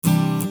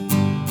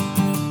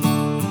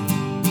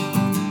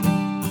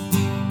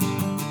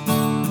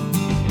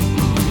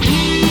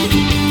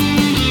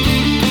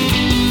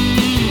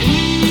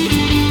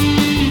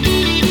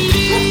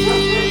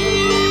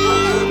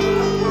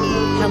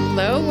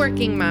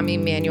Working Mommy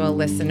Manual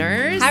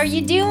listeners. How are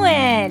you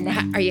doing?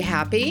 Are you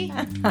happy?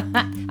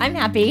 I'm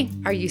happy.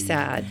 Are you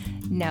sad?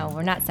 No,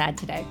 we're not sad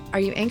today. Are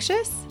you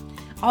anxious?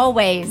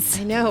 Always.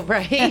 I know,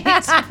 right?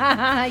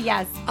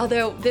 Yes.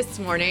 Although this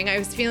morning I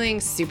was feeling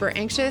super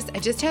anxious.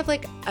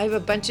 I have a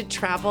bunch of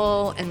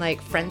travel and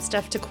like friend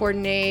stuff to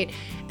coordinate.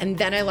 And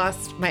then I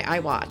lost my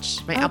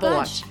iWatch, my Apple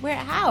Watch. Where?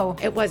 How?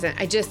 It wasn't.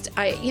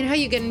 You know how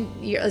you get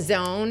in a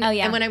zone? Oh,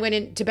 yeah. And when I went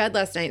into bed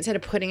last night, instead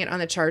of putting it on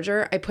the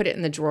charger, I put it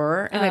in the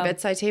drawer at my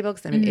bedside table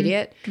because I'm an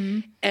idiot.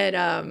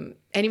 And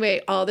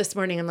anyway, all this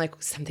morning, I'm like,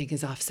 something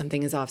is off.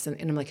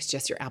 And I'm like, it's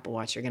just your Apple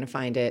Watch. You're going to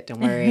find it. Don't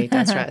worry.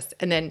 Don't stress.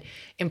 And then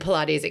in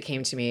Pilates, it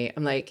came to me.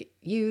 I'm like,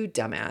 you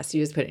dumbass.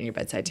 You just put it in your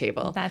bedside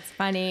table. That's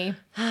funny.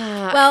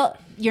 Well,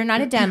 you're not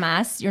a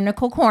dumbass. You're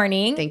Nicole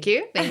Corning. Thank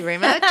you. Thank you very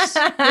much.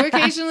 You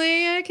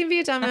occasionally can be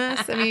a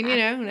dumbass. I mean,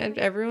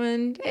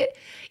 everyone,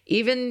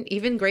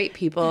 even great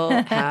people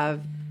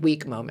have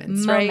weak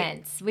moments, right?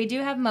 Moments. We do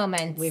have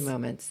moments. We have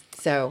moments.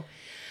 So,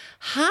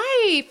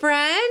 hi,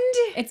 friend.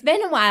 It's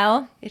been a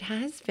while. It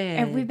has been.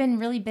 And we've been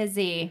really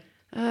busy.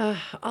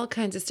 All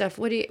kinds of stuff.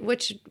 What do you want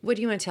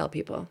to tell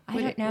people? I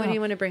don't know. What do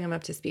you want to bring them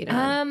up to speed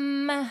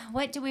on?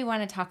 What do we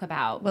want to talk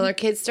about? Well, our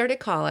kids started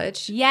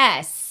college.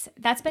 Yes,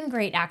 that's been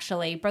great,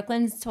 actually.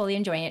 Brooklyn's totally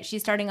enjoying it.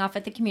 She's starting off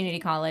at the community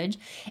college,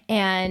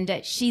 and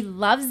she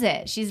loves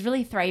it. She's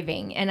really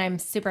thriving, and I'm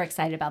super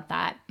excited about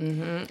that.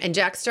 Mm-hmm. And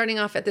Jack's starting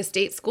off at the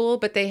state school,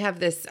 but they have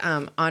this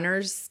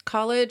honors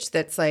college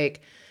that's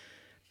like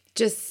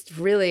just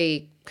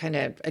really kind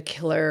of a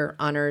killer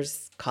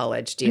honors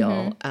college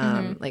deal.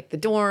 Like the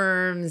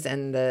dorms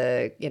and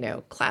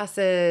the,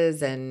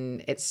 classes,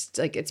 and it's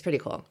pretty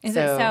cool. Is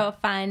it so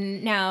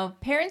fun? Now,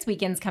 Parents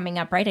Weekend's coming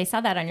up, right? I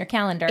saw that on your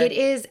calendar. It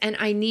is, and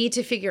I need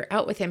to figure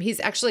out with him. He's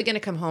actually going to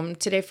come home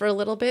today for a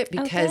little bit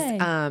because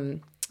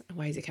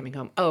why is he coming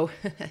home? Oh,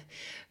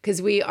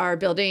 because we are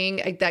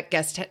building that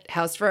guest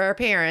house for our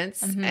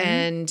parents,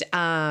 and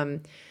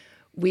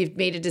we've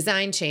made a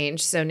design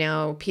change. So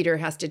now Peter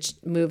has to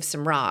move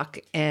some rock.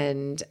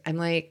 And I'm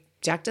like,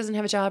 Jack doesn't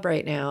have a job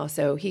right now,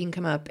 so he can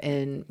come up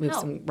and move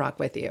some rock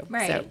with you.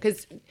 Right. So,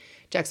 because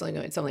Jack's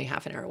it's only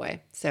half an hour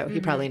away. So he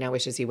probably now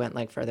wishes he went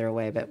like further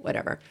away, but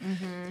whatever.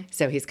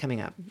 So he's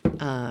coming up.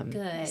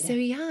 Good. So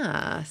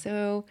yeah.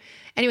 So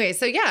anyway,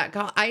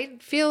 I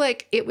feel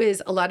like it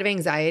was a lot of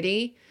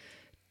anxiety,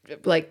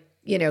 like,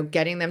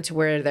 getting them to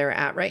where they're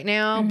at right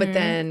now. But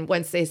then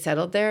once they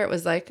settled there, it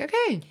was like,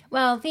 okay.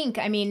 Well,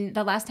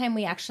 the last time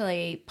we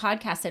actually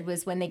podcasted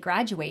was when they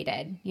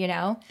graduated,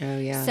 Oh,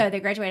 yeah. So they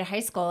graduated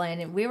high school,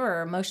 and we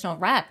were emotional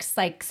wrecks.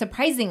 Like,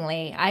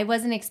 surprisingly, I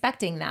wasn't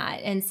expecting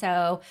that. And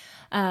so,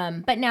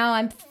 but now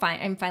I'm fine.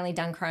 I'm finally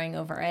done crying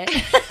over it.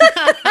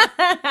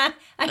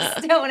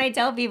 When I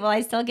tell people, I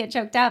still get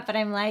choked up, but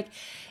I'm like,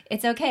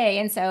 it's okay.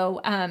 And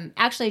so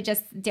actually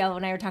just Dale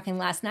and I were talking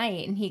last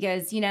night, and he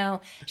goes,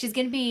 she's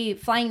going to be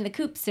flying the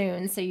coop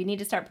soon, so you need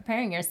to start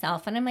preparing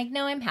yourself. And I'm like,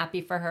 no, I'm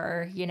happy for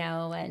her,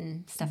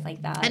 and stuff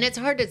like that. And it's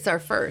hard. It's our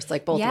first,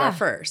 like both of our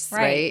firsts,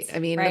 right? I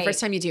mean, the first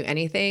time you do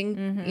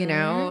anything,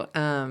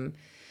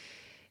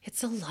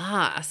 it's a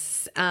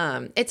loss.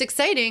 It's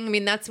exciting. I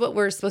mean, that's what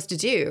we're supposed to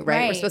do,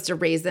 right? We're supposed to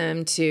raise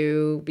them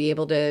to be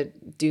able to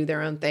do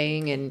their own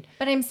thing.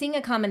 But I'm seeing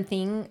a common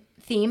theme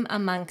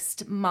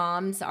amongst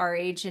moms our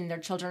age, and their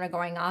children are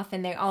going off,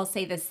 and they all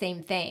say the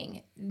same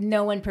thing.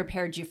 No one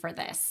prepared you for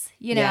this,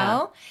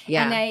 know?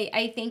 Yeah. And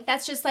I think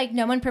that's just like,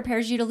 no one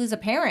prepares you to lose a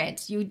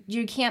parent.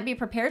 You can't be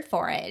prepared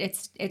for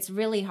it. It's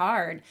really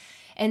hard.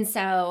 And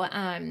so,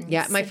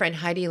 my friend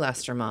Heidi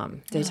lost her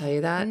mom. Did I tell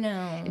you that? No.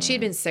 And she had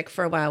been sick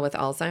for a while with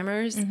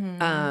Alzheimer's.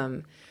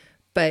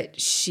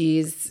 But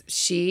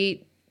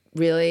she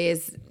really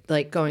is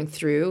like going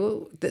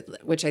through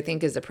which I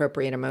think is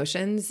appropriate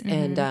emotions.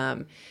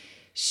 And,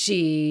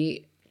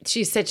 she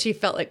said she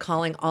felt like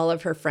calling all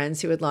of her friends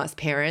who had lost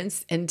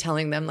parents and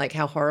telling them like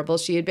how horrible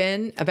she had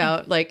been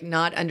about like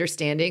not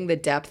understanding the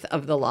depth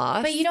of the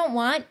loss. But you don't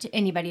want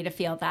anybody to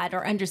feel that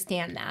or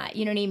understand that.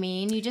 You know what I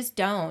mean? You just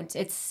don't.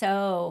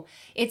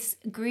 It's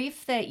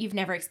grief that you've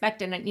never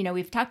expected. And,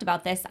 we've talked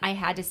about this. I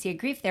had to see a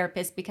grief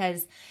therapist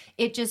because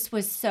it just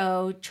was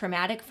so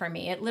traumatic for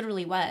me. It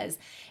literally was.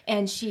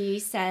 And she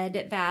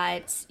said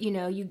that,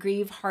 you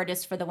grieve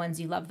hardest for the ones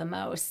you love the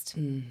most.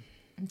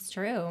 It's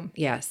true.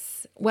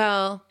 Yes.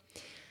 Well,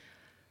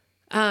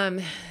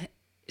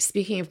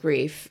 speaking of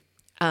grief,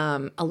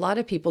 a lot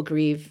of people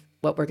grieve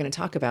what we're going to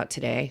talk about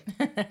today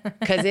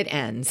because it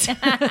ends.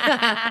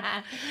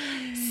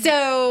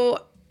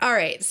 So, all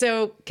right.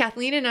 So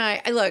Kathleen and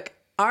I look,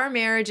 our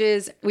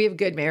marriages, we have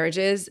good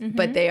marriages,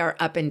 but they are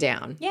up and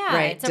down. Yeah.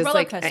 Right? It's a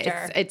roller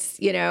coaster. It's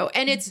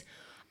and it's,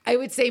 I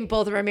would say in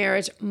both of our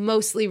marriage,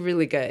 mostly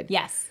really good.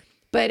 Yes.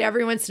 But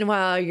every once in a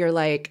while, you're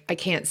like, I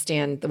can't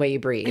stand the way you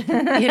breathe.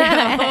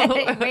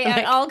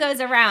 It all goes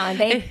around.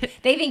 They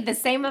think the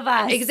same of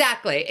us.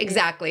 Exactly.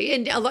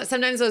 And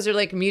sometimes those are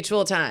like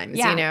mutual times,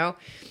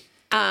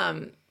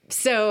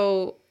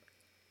 So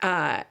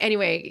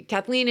anyway,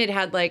 Kathleen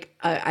had like,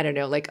 I don't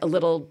know, like a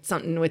little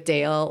something with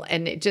Dale,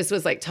 and it just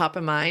was like top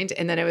of mind.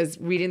 And then I was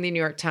reading the New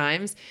York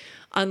Times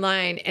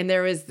online, and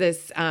there was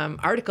this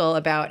article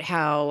about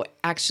how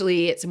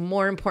actually it's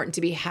more important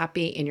to be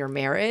happy in your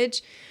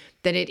marriage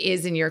than it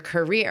is in your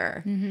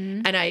career.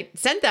 And I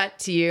sent that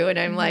to you, and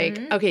I'm like,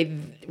 okay,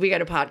 we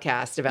got a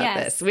podcast about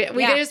this. We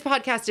got this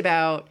podcast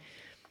about,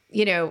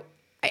 you know,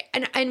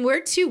 and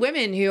we're two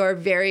women who are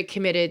very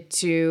committed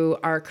to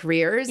our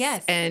careers.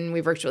 Yes. And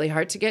we've worked really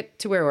hard to get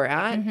to where we're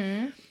at.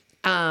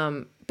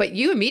 But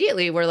you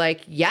immediately were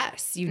like,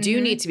 yes, you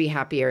do need to be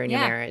happier in your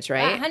marriage,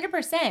 right?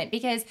 100%.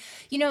 Because,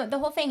 you know, the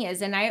whole thing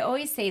is, and I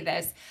always say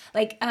this,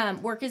 like,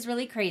 work is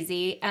really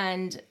crazy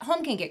and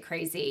home can get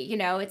crazy. You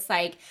know, it's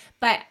like,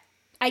 but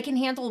I can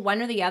handle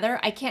one or the other.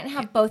 I can't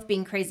have both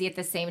being crazy at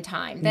the same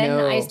time. Then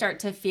I start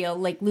to feel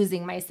like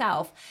losing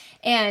myself.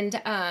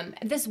 And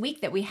this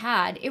week that we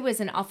had, it was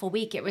an awful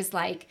week. It was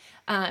like,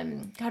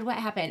 God, what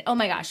happened? Oh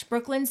my gosh.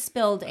 Brooklyn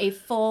spilled a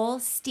full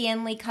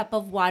Stanley cup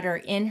of water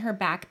in her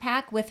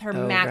backpack with her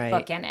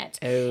MacBook in it.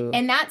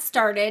 And that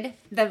started,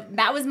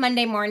 that was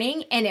Monday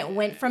morning, and it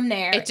went from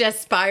there. It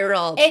just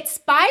spiraled. It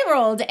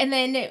spiraled. And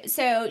then,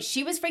 so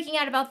she was freaking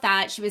out about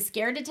that. She was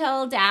scared to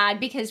tell Dad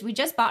because we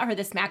just bought her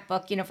this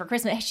MacBook, you know, for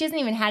Christmas. She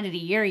hasn't even had it a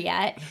year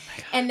yet.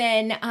 And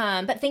then,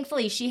 but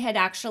thankfully she had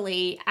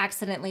actually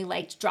accidentally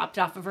like dropped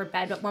it off of her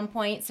bed at one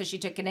point. So she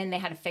took it in, they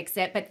had to fix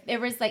it. But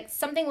it was like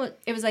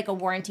it was like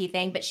a warranty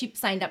thing, but she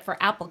signed up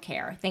for Apple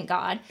Care. Thank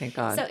God. Thank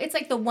God. So it's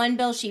like the one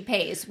bill she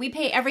pays. We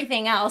pay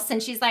everything else.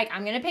 And she's like,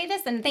 I'm going to pay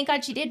this. And thank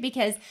God she did,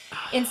 because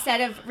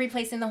instead of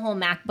replacing the whole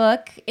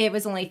MacBook, it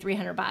was only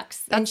 $300.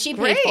 And she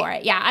paid for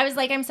it. Yeah. I was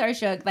like, I'm sorry,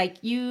 Shug. Like,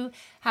 you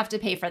have to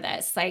pay for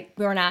this. Like,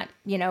 we're not,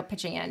 you know,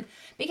 pitching in.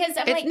 Because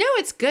I'm like, no,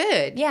 it's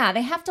good. Yeah,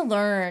 they have to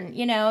learn.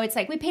 You know, it's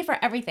like we pay for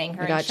everything.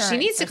 Her insurance. She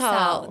needs to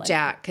call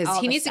Jack, because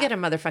he needs to get a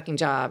motherfucking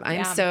job.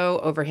 I'm so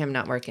over him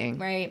not working.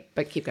 Right.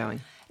 But keep going.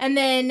 And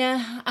then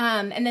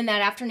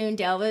that afternoon,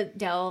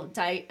 Dale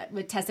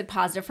tested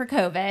positive for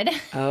COVID.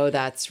 Oh,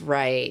 that's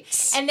right.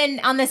 And then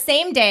on the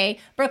same day,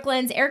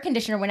 Brooklyn's air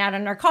conditioner went out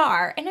in her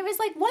car. And it was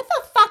like, what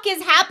the fuck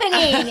is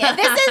happening?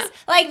 This is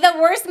like the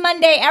worst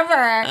Monday ever.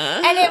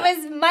 And it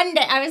was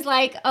Monday. I was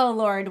like, oh,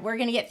 Lord, we're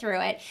going to get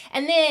through it.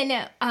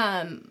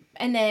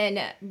 And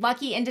then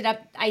Lucky ended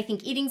up, I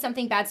think, eating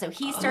something bad, so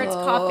he starts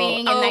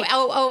coughing. And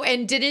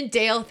and didn't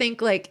Dale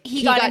think like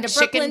he got got into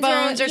chicken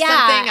Brooklyn's bones room? or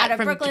something out of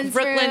from Brooklyn's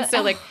Brooklyn? room.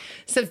 So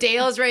so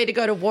Dale's ready to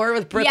go to war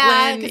with Brooklyn.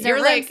 Yeah, 'cause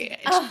you're their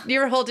like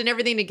you're holding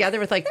everything together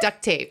with like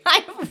duct tape.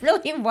 I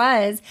really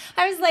was.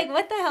 I was like,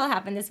 what the hell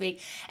happened this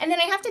week? And then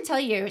I have to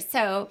tell you,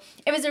 so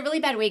it was a really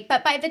bad week,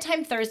 but by the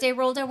time Thursday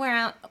rolled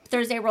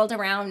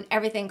around,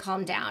 everything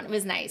calmed down. It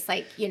was nice.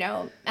 Like, you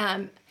know,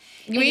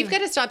 We've got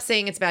to stop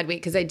saying it's a bad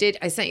week, because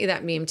I sent you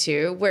that meme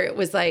too, where it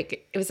was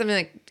something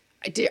like,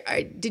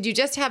 did you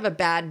just have a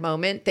bad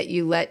moment that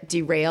you let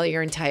derail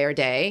your entire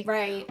day?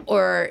 Right.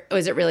 Or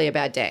was it really a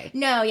bad day?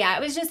 No, yeah,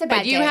 it was just a bad day.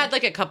 But you had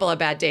like a couple of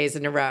bad days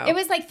in a row. It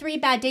was like 3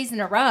 bad days in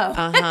a row.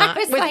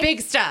 With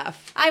big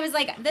stuff. I was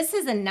like, this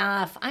is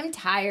enough. I'm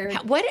tired.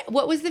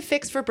 What was the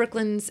fix for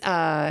Brooklyn's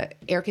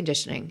air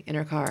conditioning in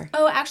her car?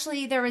 Oh,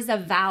 actually, there was a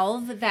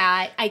valve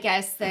that I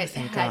guess that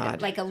thank had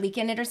God. like a leak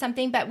in it or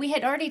something. But we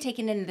had already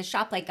taken it into the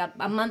shop like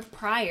a month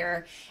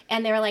prior.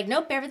 And they were like,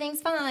 nope,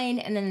 everything's fine.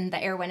 And then the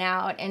air went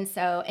out. And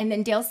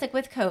then Dale's sick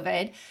with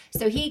COVID.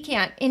 So he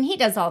can't, and he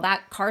does all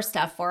that car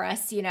stuff for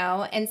us, you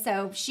know. And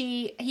so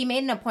he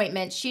made an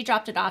appointment. She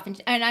dropped it off.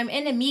 And I'm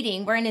in a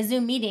meeting. We're in a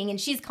Zoom meeting. And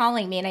she's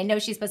calling me. And I know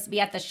she's supposed to be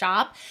at the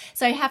shop.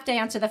 So I have to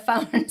answer the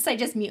phone. So I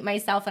just mute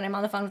myself when I'm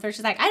on the phone with her.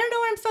 She's like, I don't know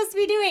what I'm supposed to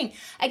be doing.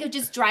 I go,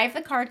 just drive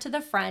the car to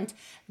the front.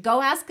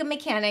 Go ask a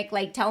mechanic.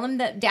 Like, tell him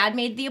that Dad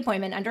made the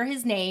appointment under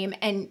his name.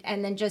 And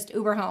then just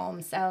Uber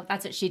home. So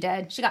that's what she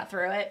did. She got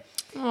through it.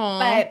 Aww.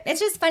 But it's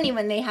just funny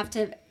when they have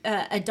to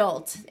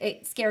adult.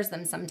 It scares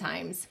them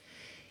sometimes.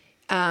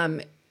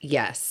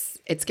 Yes.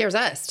 It scares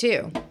us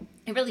too.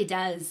 It really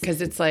does.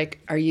 Because it's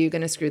like, are you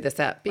going to screw this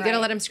up? You're going to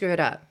let him screw it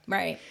up.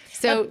 Right.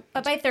 So,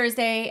 but by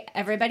Thursday,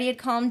 everybody had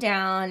calmed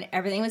down.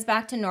 Everything was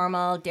back to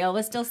normal. Dale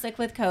was still sick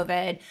with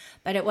COVID,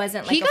 but it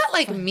wasn't like he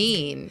got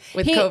mean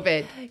with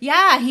COVID.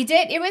 Yeah, he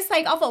did. It was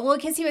like awful. Well,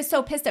 because he was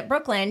so pissed at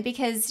Brooklyn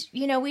because,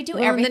 you know, we do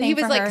everything. And then he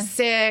was for like her.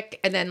 sick,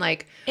 and then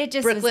like it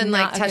just Brooklyn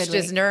like touched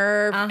his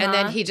nerve, and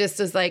then he just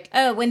was like,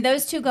 oh, when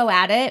those two go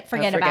at it,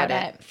 forget about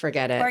it.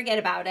 Forget it. Forget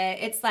about it.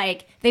 It's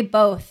like they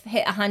both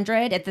hit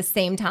 100 at the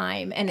same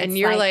time, and it's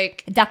you're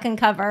like duck and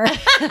cover.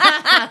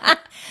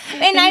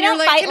 And I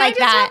don't fight like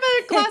that.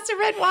 Have a glass of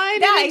red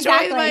wine and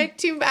enjoy my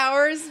 2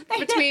 hours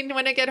between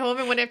when I get home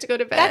and when I have to go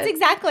to bed. That's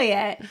exactly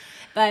it.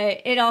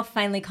 But it all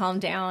finally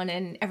calmed down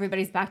and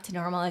everybody's back to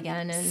normal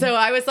again. And so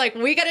I was like,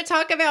 we got to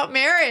talk about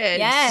marriage.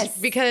 Yes.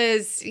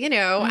 Because, you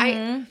know,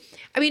 I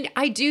mean,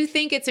 I do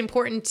think it's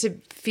important to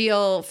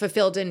feel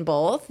fulfilled in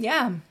both.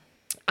 Yeah.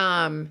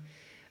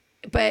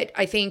 But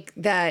I think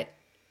that,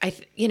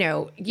 you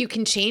know, you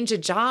can change a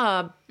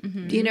job,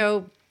 you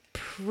know,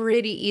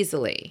 pretty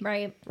easily.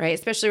 Right. Right.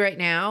 Especially right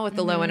now with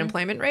the low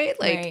unemployment rate.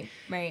 Like,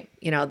 right.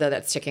 you know, though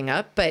that's ticking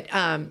up, but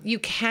you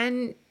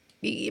can,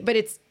 but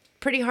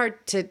pretty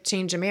hard to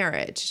change a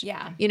marriage.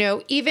 Yeah. You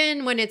know,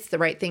 even when it's the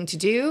right thing to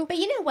do. But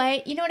you know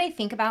what? You know what I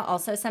think about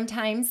also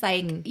sometimes?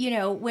 Like, you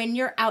know, when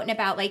you're out and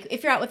about, like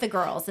if you're out with the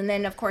girls and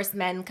then of course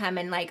men come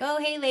and like, oh,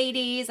 hey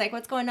ladies, like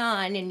what's going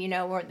on? And you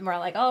know, we're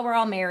like, oh, we're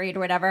all married or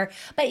whatever.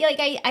 But like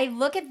I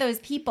look at those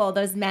people,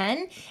 those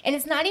men, and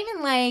it's not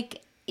even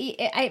like,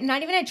 I'm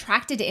not even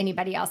attracted to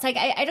anybody else. Like,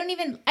 I don't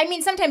even, I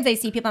mean, sometimes I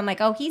see people, I'm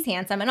like, oh, he's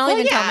handsome. And I'll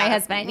even tell my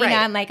husband, you know,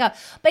 I'm like, oh,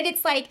 but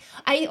it's like,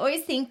 I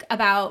always think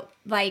about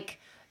like,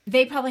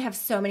 they probably have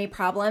so many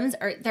problems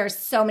or there's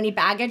so many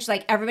baggage.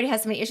 Like everybody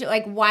has so many issues.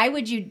 Like, why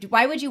would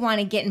you want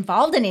to get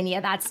involved in any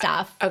of that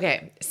stuff?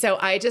 Okay. So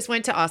I just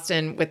went to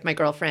Austin with my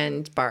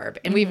girlfriend, Barb,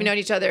 and we've known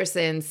each other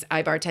since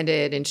I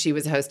bartended and she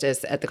was a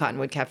hostess at the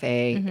Cottonwood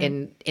Cafe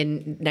in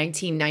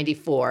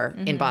 1994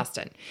 in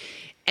Boston.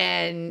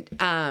 And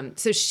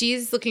so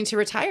she's looking to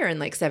retire in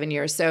like 7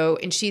 years. So,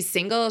 and she's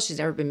single. She's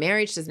never been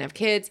married. She doesn't have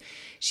kids.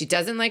 She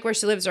doesn't like where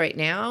she lives right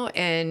now.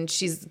 And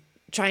she's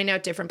trying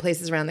out different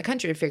places around the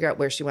country to figure out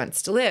where she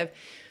wants to live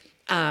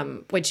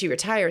when she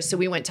retires. So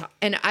we went to,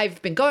 and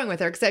I've been going with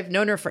her because I've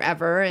known her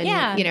forever.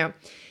 And, you know,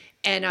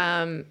 and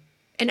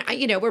I,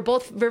 you know, we're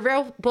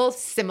both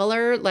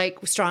similar,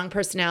 like strong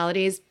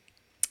personalities.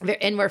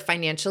 And we're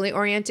financially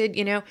oriented,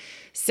 you know?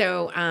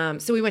 So,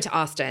 so we went to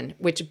Austin,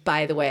 which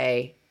by the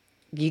way,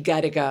 you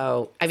got to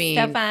go. I mean,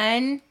 so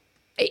fun.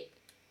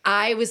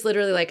 I was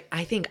literally like,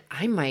 I think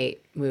I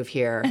might move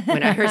here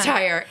when I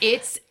retire.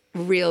 It's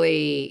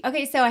really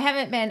okay. So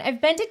I've been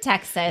to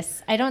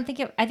Texas. I think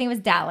it was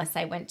Dallas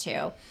I went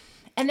to.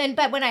 And then,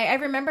 but when I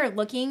remember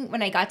looking,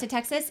 when I got to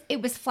Texas,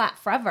 it was flat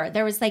forever.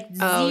 There was like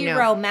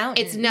zero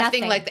mountains. It's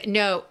nothing like that.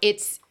 No,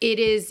 it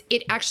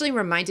actually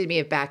reminded me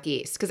of back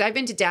east. Cause I've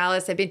been to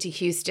Dallas, I've been to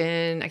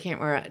Houston. I can't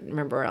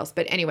remember where else,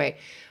 but anyway,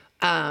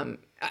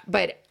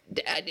 but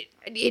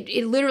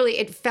it literally,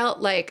 it felt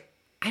like,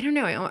 I don't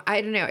know.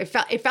 It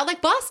felt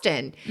like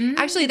Boston.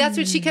 Actually, that's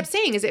what she kept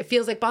saying is it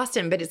feels like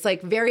Boston, but it's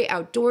like very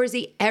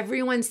outdoorsy.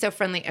 Everyone's so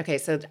friendly. Okay.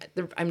 So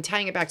I'm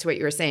tying it back to what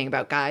you were saying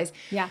about guys.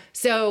 Yeah.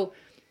 So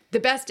the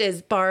best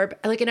is Barb,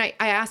 like, and I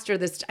asked her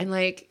this, I'm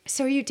like,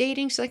 so are you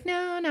dating? She's like,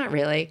 no, not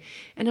really.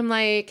 And I'm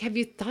like, have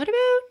you thought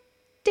about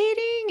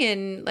dating?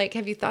 And like,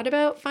 have you thought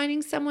about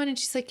finding someone? And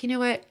she's like, you know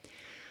what?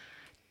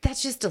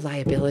 That's just a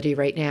liability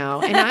right now.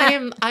 And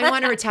I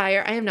want to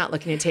retire. I am not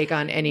looking to take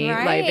on any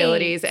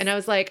liabilities. And I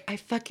was like, I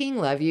fucking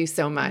love you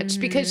so much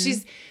because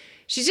she's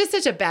just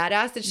such a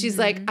badass that she's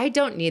like, I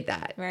don't need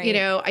that. You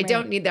know, I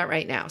don't need that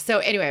right now. So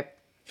anyway,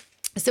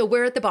 so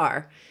we're at the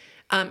bar,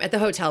 at the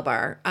hotel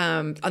bar,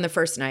 on the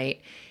first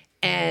night.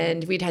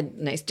 And we'd had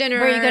nice dinner.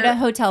 Where you go to a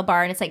hotel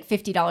bar and it's like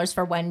 $50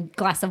 for one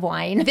glass of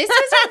wine. This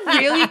was a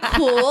really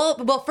cool.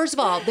 Well, first of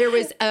all,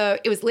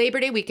 it was Labor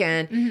Day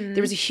weekend.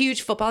 There was a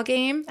huge football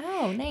game.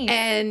 Oh, nice.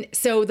 And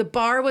so the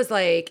bar was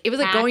like, it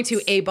was like going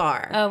to a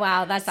bar. Oh,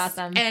 wow. That's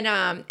awesome.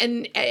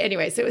 And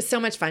anyway, so it was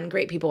so much fun.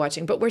 Great people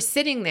watching. But we're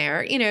sitting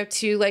there, you know,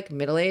 two like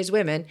middle-aged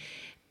women.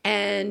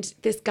 And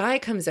this guy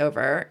comes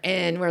over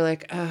and we're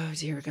like, oh,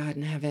 dear God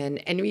in heaven.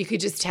 And you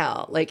could just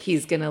tell, like,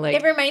 he's going to like.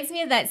 It reminds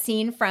me of that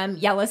scene from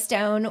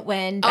Yellowstone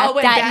when Beth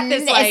Dutton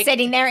is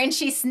sitting there and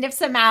she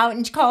sniffs him out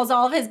and calls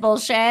all of his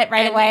bullshit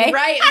right away.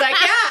 Right. Like,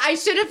 yeah, I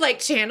should have like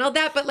channeled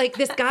that. But like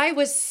this guy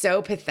was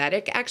so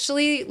pathetic,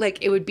 actually.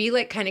 Like it would be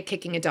like kind of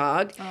kicking a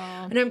dog.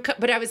 Oh. And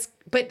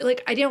but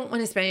like, I don't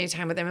want to spend any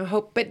time with him.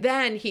 But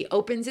then he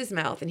opens his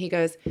mouth and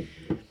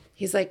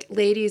he's like,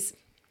 ladies,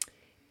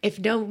 if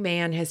no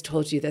man has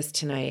told you this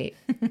tonight,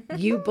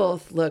 you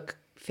both look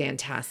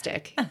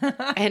fantastic.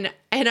 And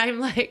I'm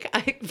like,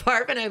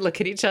 Barb and I look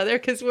at each other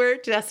because we're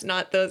just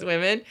not those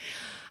women.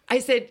 I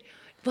said,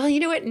 well, you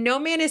know what? No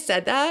man has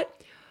said that.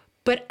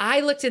 But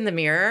I looked in the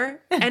mirror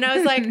and I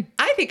was like,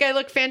 I think I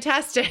look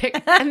fantastic.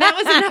 And that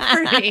was enough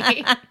for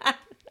me.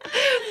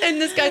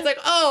 And this guy's like,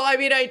 oh, I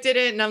mean, I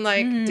didn't. And I'm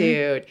like,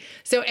 dude.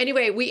 So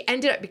anyway, we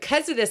ended up,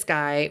 because of this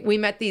guy, we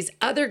met these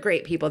other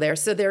great people there.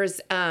 So there was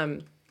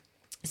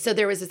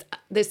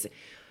this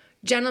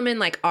gentleman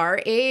like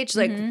our age,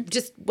 like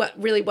just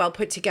really well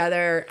put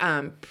together.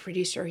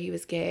 Pretty sure he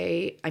was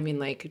gay. I mean,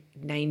 like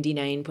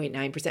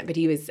 99.9%, but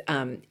he was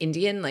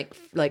Indian,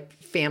 like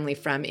family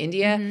from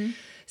India.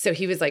 So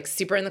he was like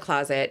super in the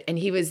closet, and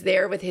he was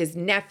there with his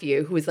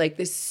nephew, who was like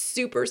this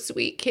super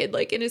sweet kid,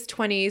 like in his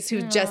 20s,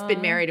 who'd just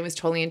been married and was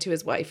totally into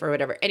his wife or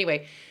whatever.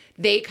 Anyway,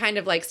 they kind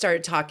of like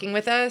started talking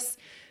with us.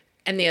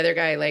 And the other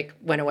guy like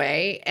went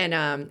away, and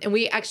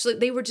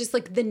they were just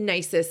like the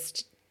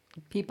nicest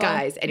people,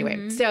 guys.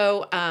 Anyway,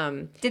 so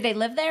did they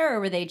live there or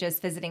were they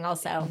just visiting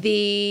also?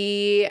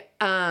 The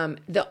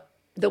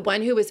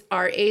one who was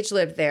our age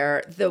lived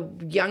there. The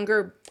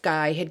younger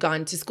guy had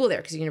gone to school there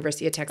because the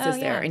University of Texas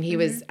there, and he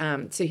was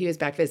so he was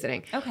back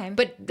visiting. Okay,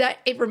 but that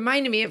it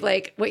reminded me of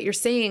like what you're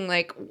saying,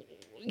 like,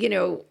 you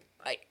know,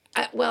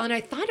 and I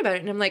thought about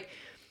it, and I'm like,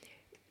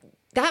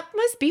 that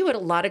must be what a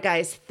lot of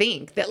guys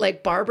think, that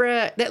like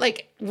Barbara, that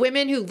like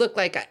women who look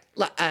like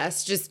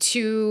us, just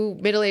two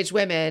middle-aged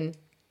women,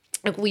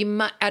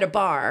 like at a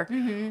bar,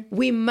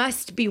 we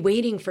must be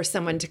waiting for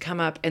someone to come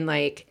up and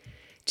like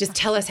just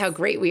tell us how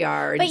great we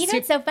are. But you know,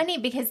 it's so funny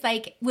because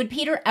like, would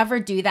Peter ever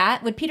do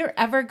that? Would Peter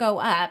ever go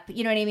up,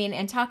 you know what I mean,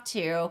 and talk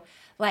to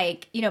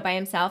like, you know, by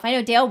himself? I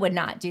know Dale would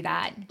not do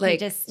that.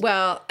 Like,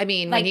 well, I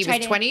mean, like when he was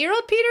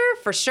 20-year-old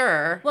Peter, for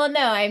sure. Well,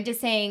 no, I'm just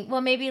saying,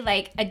 well, maybe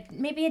like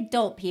maybe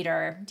adult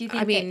Peter. Do you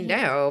think? I mean,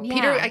 no,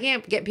 Peter, I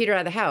can't get Peter out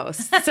of the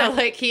house. So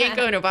like, he ain't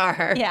going to a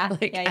bar. Yeah.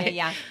 Like,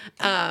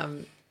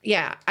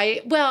 yeah.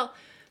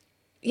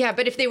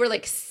 But if they were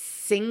like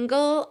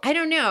single, I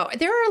don't know.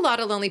 There are a lot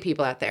of lonely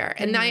people out there.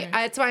 And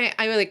that's why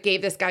I like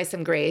gave this guy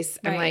some grace.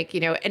 I'm like, you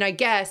know, and I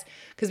guess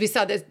because we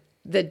saw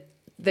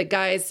the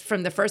guys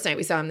from the first night,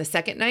 we saw him the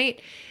second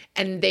night,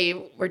 and they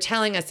were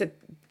telling us that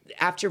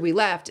after we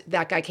left,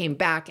 that guy came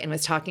back and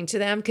was talking to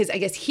them because I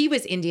guess he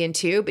was Indian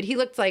too, but he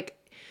looked like,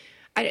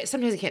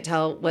 sometimes I can't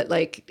tell what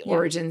like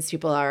origins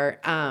people are.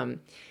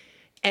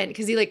 And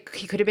because he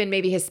could have been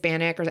maybe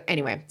Hispanic or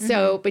anyway.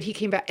 So, but he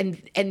came back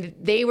and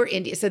they were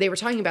Indian. So they were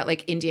talking about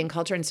like Indian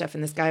culture and stuff.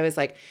 And this guy was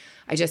like,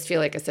 I just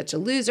feel like such a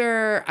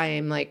loser. I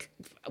am like,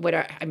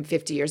 I'm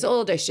 50 years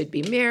old. I should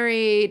be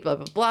married, blah,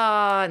 blah,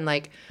 blah. And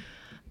like,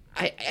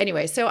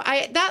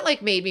 that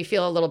like made me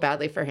feel a little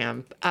badly for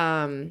him.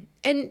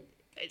 And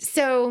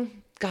so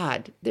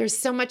God, there's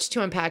so much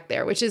to unpack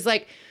there, which is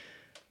like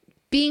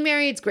being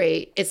married's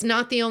great. It's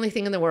not the only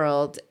thing in the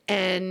world.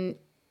 And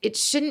it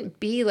shouldn't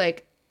be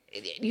like,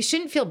 you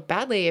shouldn't feel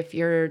badly if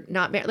you're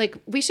not married. Like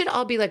we should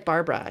all be like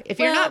Barbara. If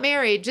you're not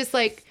married, just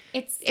like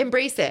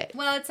embrace it.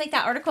 Well, it's like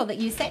that article that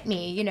you sent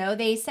me. You know,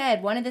 they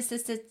said one of the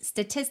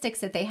statistics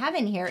that they have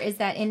in here is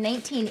that in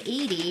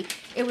 1980,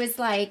 it was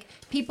like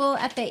people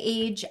at the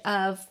age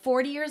of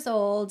 40 years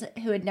old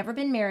who had never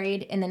been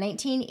married in the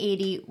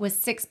 1980 was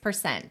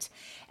 6%.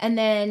 And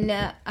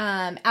then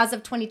as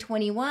of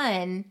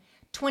 2021,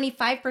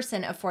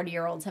 25% of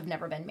 40-year-olds have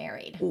never been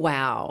married.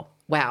 Wow.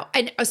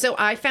 And so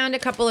I found a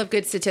couple of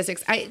good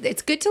statistics.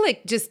 It's good to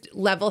like just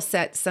level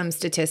set some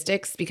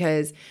statistics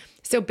because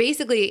so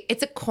basically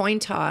it's a coin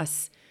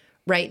toss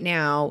right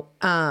now.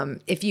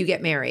 If you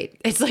get married,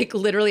 it's like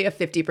literally a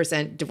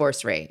 50%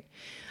 divorce rate.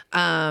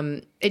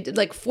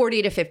 Like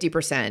 40 to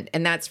 50%.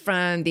 And that's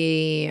from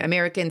the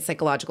American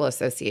Psychological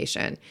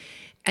Association.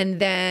 And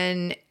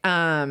then,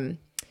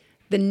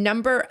 the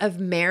number of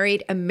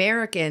married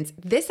Americans,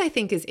 this I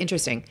think is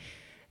interesting.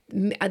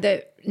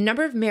 The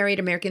number of married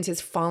Americans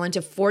has fallen to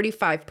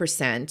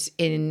 45%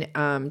 in,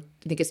 I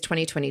think it's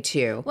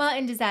 2022. Well,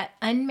 and is that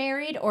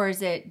unmarried or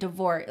is it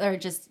divorce or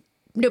just?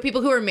 No,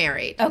 people who are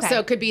married. Okay. So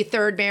it could be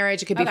third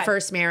marriage, it could be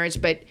first marriage,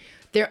 but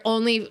they're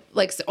only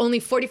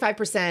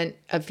 45%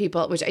 of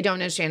people, which I don't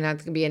understand,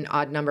 that's going to be an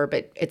odd number,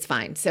 but it's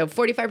fine. So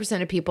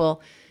 45% of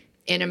people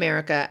in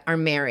America are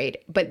married,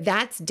 but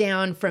that's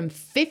down from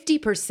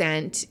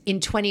 50% in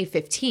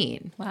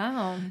 2015.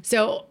 Wow.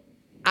 So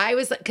I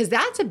was like, because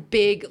that's a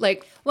big,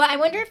 like. Well, I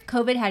wonder if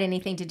COVID had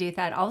anything to do with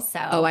that also.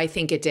 Oh, I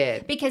think it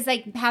did. Because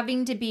like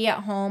having to be at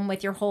home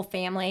with your whole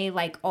family,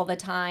 like all the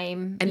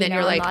time. And then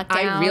you're like,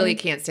 I really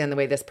can't stand the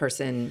way this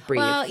person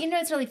breathes. Well, you know,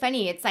 it's really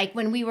funny. It's like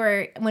when we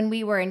were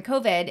in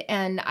COVID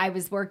and I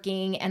was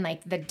working and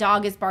like the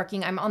dog is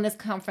barking. I'm on this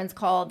conference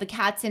call. The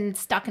cat's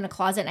stuck in a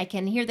closet and I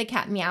can hear the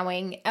cat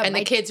meowing. And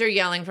the kids are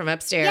yelling from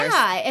upstairs.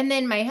 Yeah. And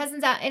then my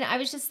husband's out and I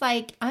was just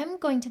like, I'm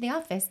going to the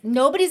office.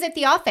 Nobody's at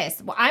the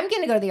office. Well, I'm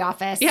going to go to the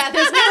office. Yeah,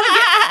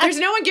 there's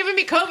no one giving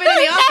me COVID in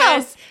the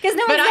office. Because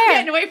no one's but there. I'm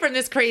getting away from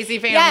this crazy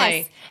family.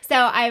 Yes. So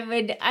I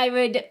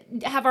would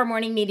have our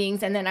morning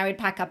meetings and then I would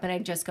pack up and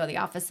I'd just go to the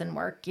office and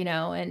work, you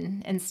know,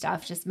 and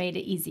stuff. Just made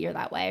it easier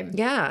that way.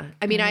 Yeah.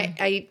 I mean,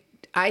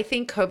 I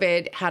think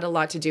COVID had a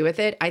lot to do with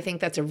it. I think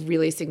that's a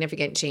really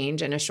significant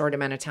change in a short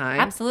amount of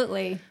time.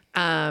 Absolutely.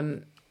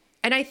 And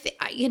I think,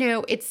 you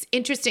know, it's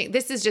interesting.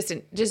 This is just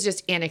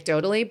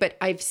anecdotally, but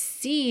I've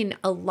seen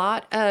a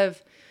lot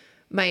of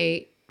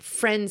my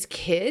friends'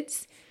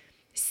 kids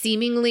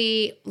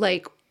seemingly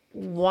like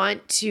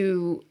want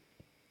to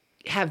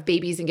have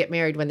babies and get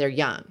married when they're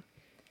young.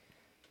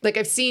 Like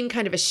I've seen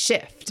kind of a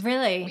shift.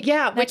 Really?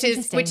 Yeah, which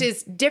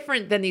is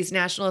different than these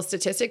national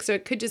statistics. So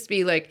it could just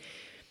be like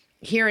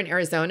here in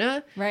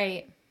Arizona.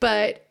 Right.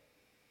 But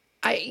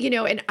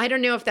and I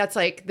don't know if that's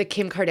like the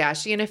Kim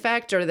Kardashian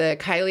effect or the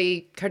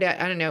Kylie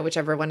Kardashian, I don't know,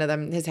 whicher one of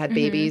them has had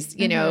babies,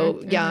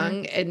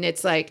 young. And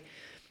it's like,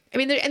 I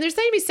mean, there's something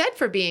to be said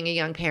for being a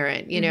young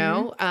parent, you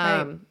know?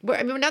 Right.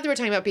 I mean, not that we're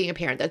talking about being a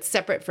parent. That's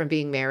separate from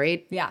being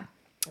married. Yeah.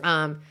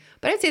 But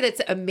I'd say that's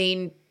a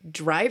main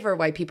driver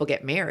why people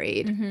get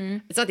married. Mm-hmm.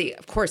 It's not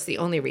of course, the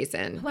only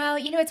reason. Well,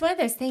 you know, it's one of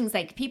those things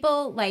like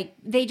people like,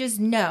 they just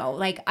know,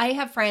 like I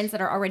have friends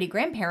that are already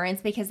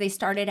grandparents because they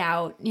started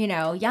out, you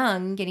know,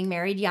 young, getting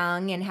married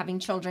young and having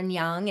children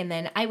young. And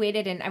then I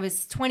waited and I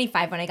was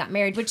 25 when I got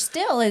married, which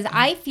still is,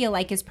 I feel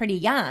like is pretty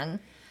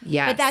young.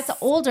 Yeah. But that's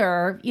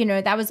older, you know,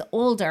 that was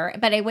older.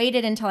 But I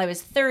waited until I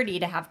was 30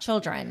 to have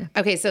children.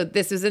 Okay. So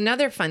this is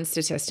another fun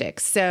statistic.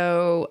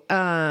 So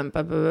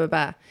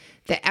the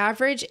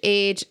average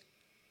age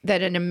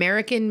that an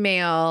American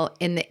male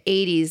in the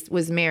 80s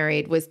was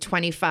married was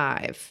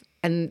 25.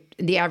 And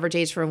the average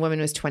age for a woman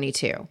was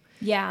 22.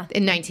 Yeah.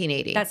 In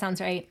 1980. That sounds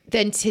right.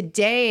 Then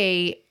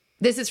today,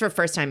 this is for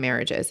first-time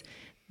marriages.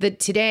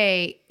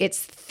 Today, it's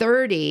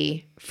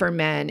 30 for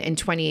men and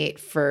 28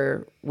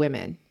 for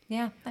women.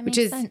 Yeah, that which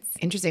makes is sense.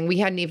 interesting. We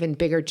had an even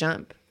bigger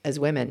jump as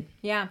women.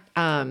 Yeah.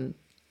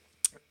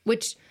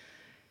 Which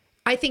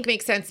I think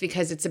makes sense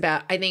because it's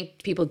about, I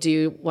think people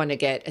do want to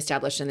get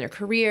established in their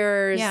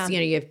careers. Yeah. You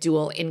know, you have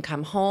dual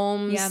income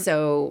homes. Yeah.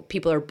 So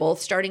people are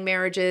both starting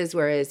marriages,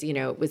 whereas, you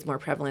know, it was more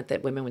prevalent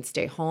that women would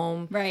stay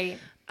home. Right.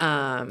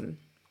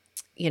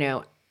 You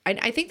know,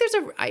 I think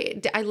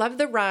I love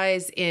the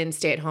rise in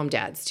stay-at-home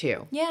dads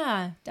too.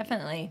 Yeah,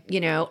 definitely. You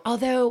know,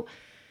 although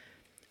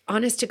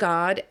honest to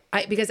God,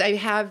 because I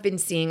have been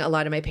seeing a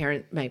lot of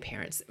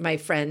my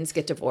friends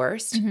get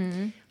divorced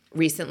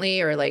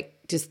recently, or like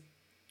just,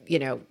 you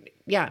know,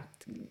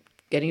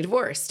 getting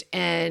divorced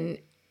and,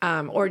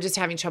 or just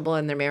having trouble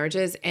in their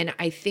marriages. And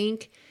I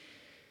think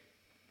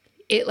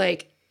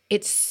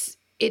it's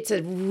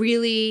a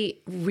really,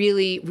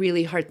 really,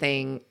 really hard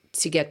thing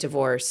to get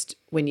divorced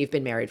when you've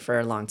been married for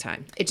a long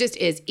time. It just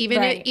is,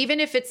 even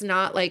if it's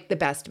not like the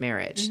best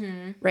marriage,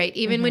 right?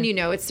 Even when you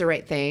know it's the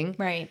right thing.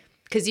 Right.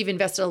 Because you've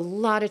invested a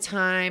lot of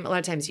time. A lot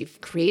of times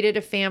you've created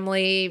a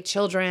family,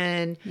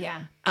 children.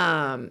 Yeah.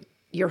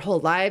 Your whole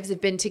lives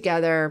have been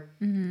together.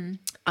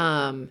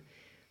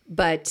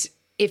 But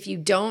if you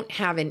don't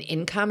have an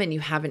income and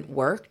you haven't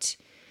worked,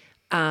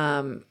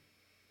 I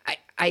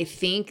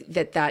think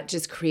that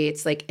just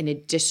creates like an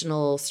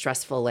additional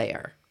stressful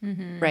layer.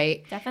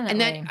 Right. Definitely.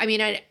 And that, I mean,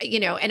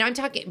 and I'm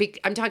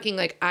talking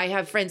like I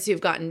have friends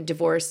who've gotten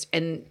divorced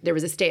and there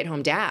was a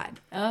stay-at-home dad.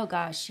 Oh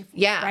gosh.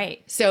 Yeah.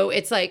 Right. So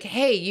it's like,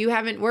 hey, you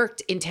haven't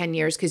worked in 10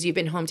 years because you've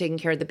been home taking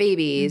care of the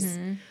babies.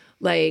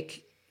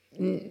 Like,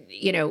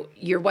 you know,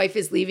 your wife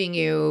is leaving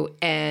you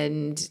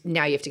and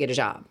now you have to get a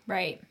job.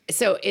 Right.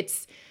 So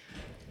it's,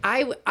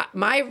 I'm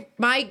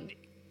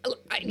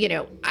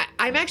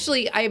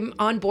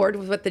on board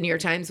with what the New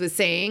York Times was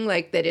saying,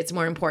 like that it's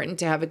more important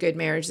to have a good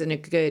marriage than a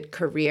good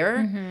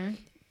career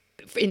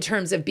in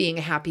terms of being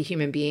a happy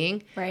human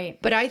being. Right.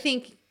 But I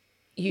think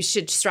you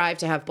should strive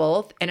to have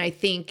both. And I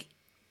think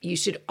you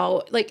should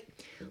look,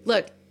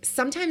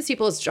 sometimes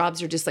people's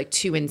jobs are just like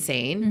too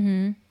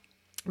insane.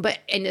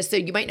 And so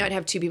you might not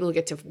have two people who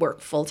get to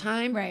work full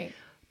time. Right.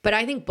 But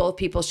I think both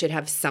people should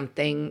have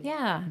something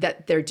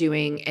that they're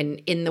doing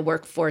and in the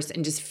workforce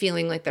and just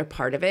feeling like they're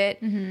part of it.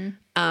 You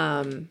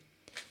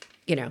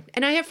know,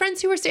 and I have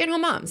friends who are stay-at-home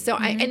moms. So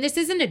and this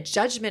isn't a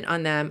judgment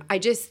on them. I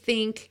just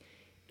think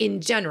in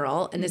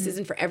general, and this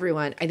isn't for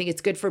everyone, I think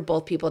it's good for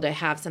both people to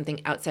have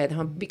something outside the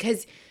home,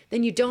 because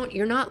then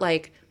you're not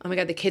like, oh my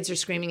God, the kids are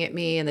screaming at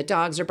me and the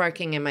dogs are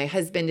barking and my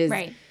husband is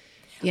Right.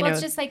 You know,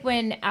 it's just like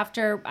when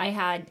after I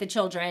had the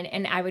children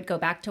and I would go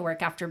back to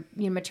work after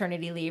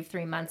maternity leave,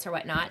 3 months or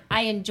whatnot,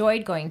 I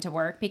enjoyed going to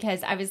work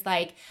because I was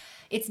like,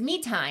 it's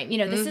me time. You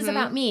know, this is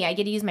about me. I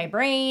get to use my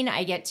brain.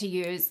 I get to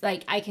use,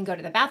 like, I can go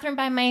to the bathroom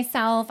by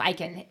myself. I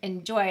can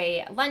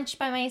enjoy lunch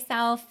by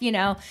myself, you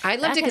know. I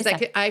loved it because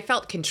I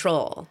felt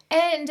control.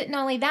 And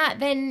not only that,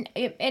 then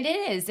it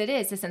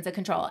is a sense of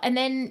control. And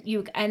then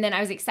I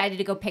was excited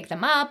to go pick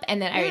them up.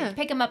 And then I would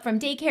pick them up from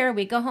daycare.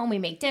 We'd go home, we'd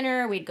make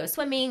dinner, we'd go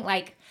swimming.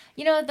 Like,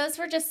 you know, those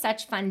were just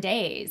such fun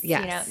days.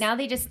 Yes. You know, now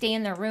they just stay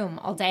in their room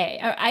all day.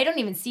 I don't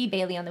even see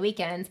Bailey on the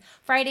weekends.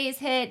 Fridays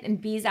hit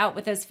and B's out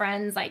with his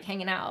friends, like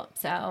hanging out.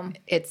 So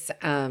it's,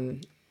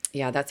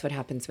 that's what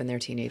happens when they're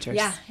teenagers.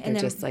 Yeah. And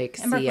they're just like,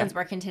 and Brooklyn's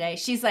working today.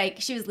 She's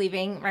like, she was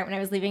leaving right when I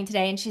was leaving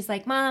today. And she's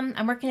like, Mom,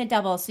 I'm working a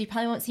double. So you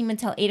probably won't see me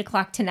until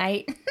 8:00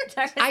 tonight.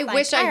 I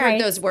wish I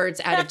heard those words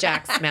out of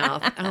Jack's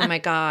mouth. Oh my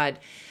God.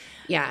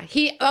 Yeah.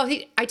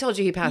 I told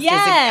you he passed his.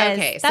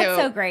 Okay.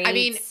 That's so great. I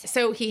mean,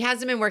 so he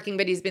hasn't been working,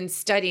 but he's been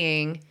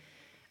studying.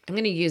 I'm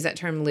going to use that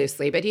term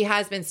loosely, but he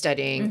has been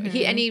studying.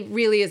 He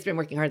really has been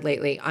working hard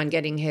lately on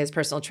getting his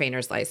personal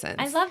trainer's license.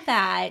 I love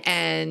that.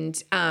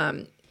 And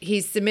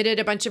he's submitted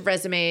a bunch of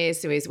resumes,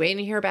 so he's waiting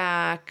to hear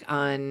back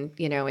on,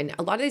 you know, and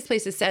a lot of these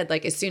places said,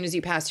 like, as soon as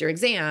you pass your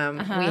exam,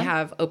 we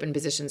have open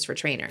positions for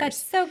trainers.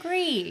 That's so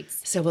great.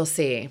 So we'll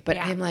see. But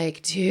I'm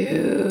like,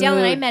 dude. Dale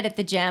and I met at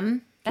the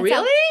gym.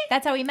 Really?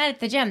 That's how we met at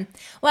the gym.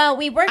 Well,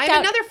 we worked out. I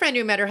have another friend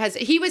who met her.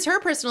 He was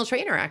her personal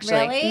trainer,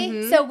 actually.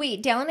 Really? So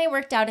Dale and I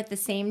worked out at the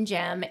same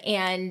gym,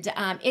 and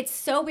it's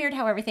so weird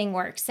how everything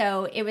works.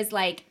 So it was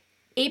like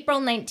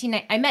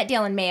I met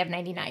Dale in May of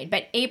 99,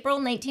 but April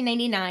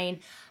 1999,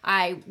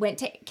 I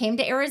came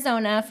to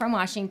Arizona from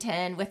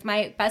Washington with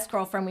my best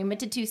girlfriend. We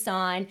went to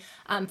Tucson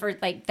for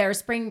like their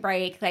spring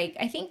break. Like,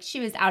 I think she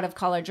was out of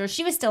college or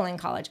she was still in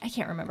college. I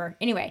can't remember.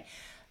 Anyway.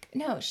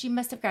 No, she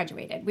must have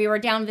graduated. We were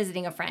down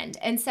visiting a friend.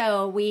 And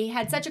so we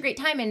had such a great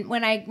time. And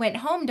when I went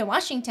home to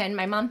Washington,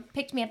 my mom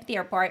picked me up at the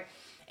airport.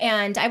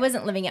 And I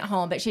wasn't living at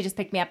home, but she just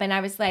picked me up. And I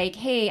was like,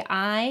 hey,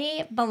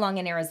 I belong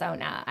in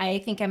Arizona. I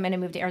think I'm going to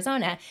move to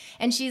Arizona.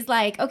 And she's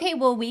like, okay,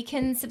 well, we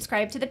can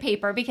subscribe to the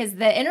paper because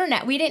the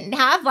internet, we didn't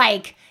have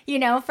like, you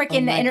know,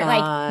 freaking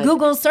like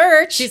Google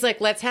search. She's like,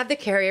 let's have the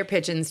carrier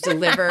pigeons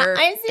deliver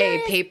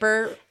a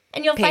paper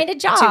and you'll find a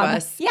job. To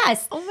us.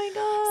 Yes. Oh my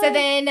God. So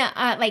then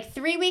like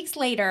 3 weeks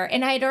later,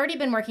 and I had already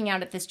been working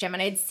out at this gym,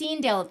 and I had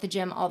seen Dale at the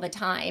gym all the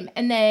time.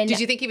 And then did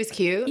you think he was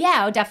cute?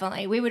 Yeah, oh,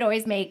 definitely. We would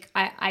always make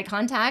eye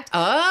contact.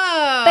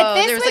 Oh, but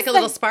there was like a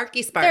little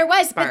sparky spark. There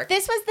was, spark. but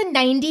this was the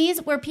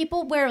 90s where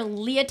people wear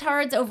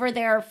leotards over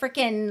their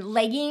freaking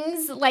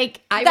leggings.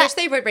 Like I wish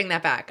they would bring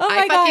that back. Oh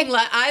my God.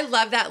 I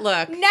love that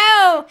look.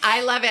 No.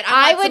 I love it.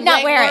 I would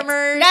not wear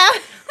it. No.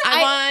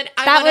 I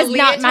want a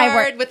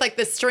leotard with like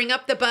the string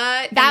up the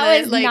butt.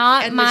 That was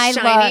not my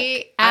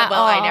look at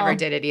all. I never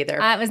did it either.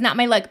 It was not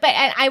my look. But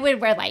I would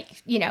wear like,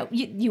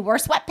 you wore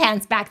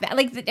sweatpants back then,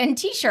 like and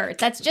t-shirts.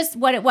 That's just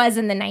what it was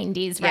in the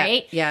 90s,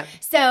 right? Yeah.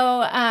 So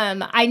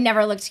I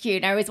never looked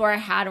cute. I always wore a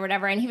hat or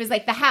whatever. And he was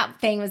like, the hat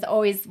thing was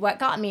always what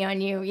got me on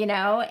you,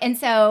 And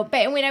so,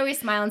 but we'd always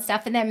smile and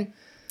stuff. And then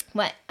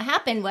what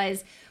happened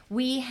was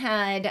we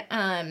had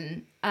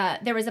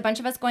there was a bunch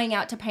of us going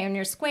out to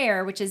Pioneer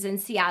Square, which is in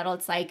Seattle.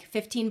 It's like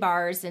 15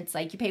 bars. And it's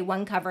like you pay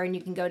one cover and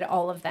you can go to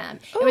all of them.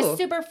 It was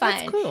super fun.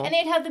 That's cool. And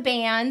they'd have the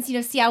bands,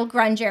 Seattle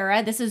grunge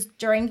era. This is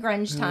during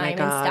grunge time and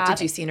stuff.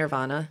 Did you see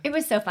Nirvana? It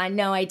was so fun.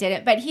 No, I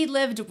didn't. But he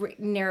lived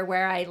near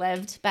where I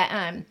lived. But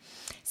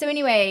so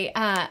anyway.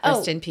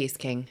 Rest in peace,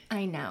 King.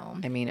 I know.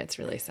 I mean, it's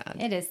really sad.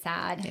 It is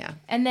sad. Yeah.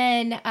 And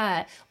then,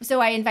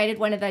 so I invited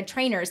one of the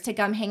trainers to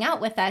come hang out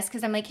with us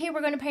because I'm like, hey,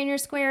 we're going to Pioneer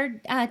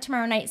Square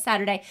tomorrow night,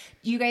 Saturday.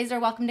 You guys are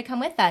welcome to come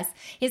with us.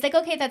 He's like,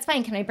 okay, that's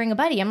fine. Can I bring a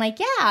buddy? I'm like,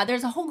 yeah,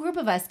 there's a whole group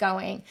of us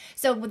going.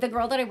 So with the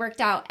girl that I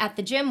worked out at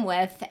the gym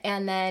with,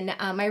 and then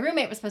my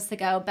roommate was supposed to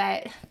go,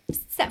 but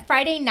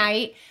Friday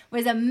night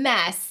was a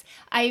mess.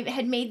 I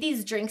had made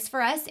these drinks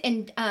for us,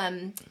 and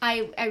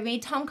I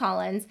made Tom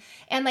Collins.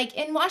 And like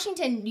in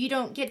Washington, you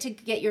don't get to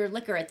get your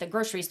liquor at the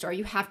grocery store.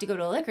 You have to go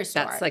to a liquor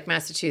store. That's like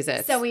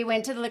Massachusetts. So we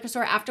went to the liquor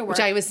store after work. Which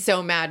I was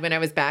so mad when I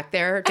was back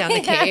there down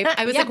the Cape.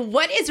 I was like,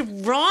 what is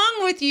wrong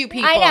with you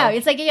people? I know.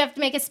 It's like you have to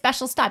make a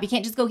special stop. You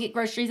can't just go get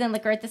groceries and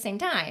liquor at the same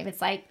time.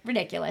 It's like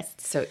ridiculous.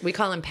 So we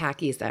call them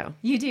packies though.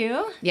 You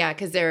do? Yeah,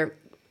 because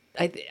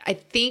I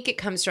think it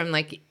comes from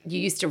like you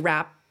used to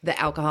wrap the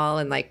alcohol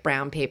in like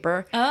brown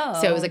paper. Oh.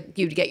 So it was like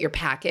you'd get your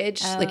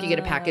package, like you get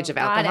a package of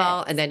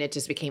alcohol and then it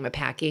just became a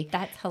packy.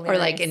 That's hilarious. Or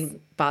like in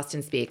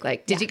Boston speak,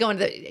 like, did you go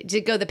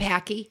the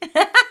packy?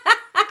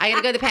 I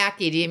gotta go to the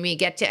packy. Do you mean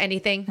get to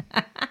anything?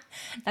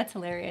 That's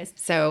hilarious.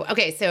 So,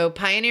 okay. So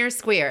Pioneer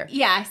Square.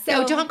 Yeah.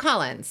 So Tom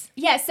Collins.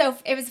 Yeah. So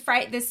it was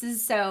Friday. This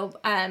is so,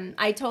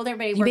 I told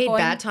everybody you made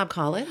bad Tom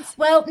Collins?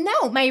 Well,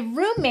 no, my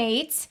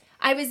roommate,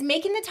 I was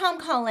making the Tom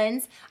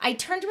Collins. I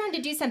turned around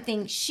to do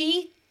something.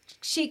 She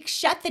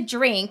shut the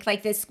drink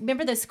like this.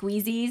 Remember those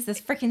squeezies? Those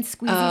freaking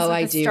squeezies with the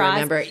I do straws?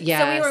 remember. Yes.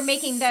 So we were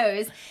making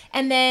those.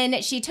 And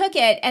then she took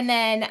it. And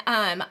then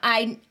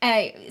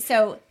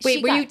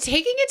Wait, were you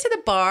taking it to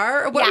the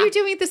bar? Or what were you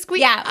doing at the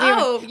squeeze?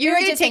 Yeah. You were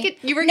going to take it?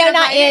 You were no, going to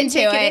not into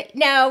it?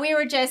 No, we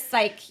were just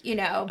like,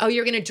 Oh,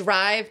 you were going to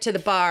drive to the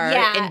bar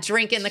and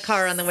drink in the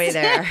car on the way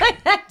there.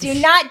 Do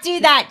not do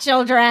that,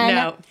 children.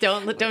 No,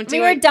 don't do it. We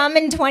were dumb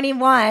and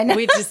 21.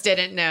 We just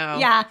didn't know.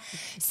 Yeah.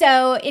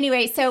 So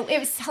anyway, so it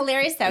was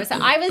hilarious though. So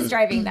I was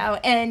driving though,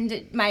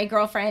 and my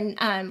girlfriend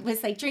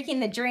was like drinking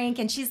the drink,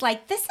 and she's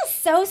like, "This is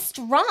so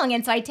strong."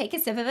 And so I take a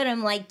sip of it. And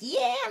I'm like,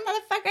 "Yeah,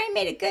 motherfucker, I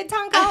made a good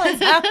Tom Collins."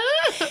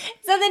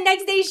 So the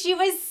next day she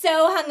was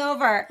so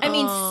hungover. I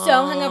mean, so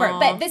hungover.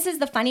 But this is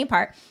the funny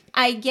part.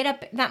 I get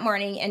up that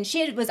morning and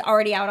she was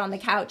already out on the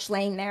couch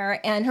laying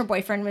there, and her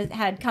boyfriend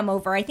had come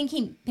over. I think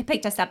he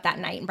picked us up that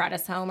night and brought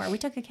us home, or we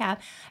took a cab.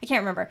 I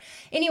can't remember.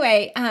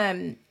 Anyway,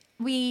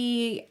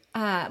 we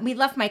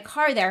left my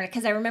car there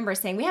because I remember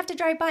saying we have to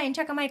drive by and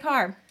check on my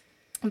car.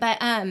 But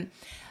I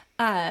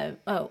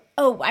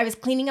was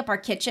cleaning up our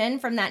kitchen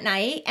from that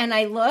night, and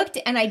I looked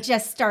and I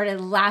just started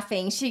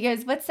laughing. She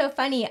goes, "What's so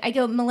funny?" I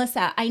go,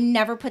 "Melissa, I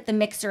never put the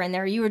mixer in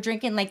there. You were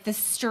drinking like the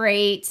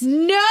straight."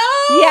 No.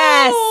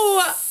 Yes.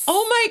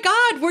 Oh my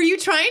God. Were you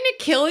trying to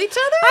kill each other?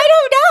 I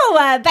don't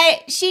know.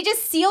 But she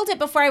just sealed it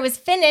before I was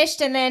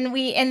finished, and then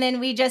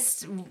we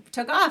just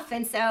took off,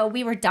 and so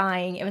we were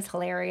dying. It was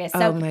hilarious. So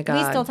oh my God.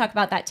 We still talk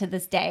about that to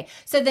this day.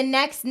 So the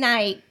next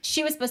night,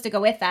 she was supposed to go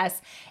with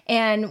us,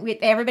 and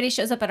everybody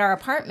shows up at our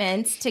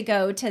apartment to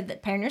go to the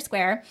Pioneer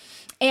Square.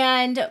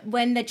 And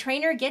when the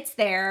trainer gets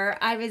there,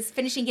 I was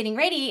finishing getting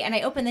ready, and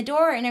I opened the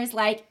door, and I was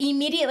like,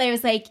 immediately, I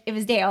was like, it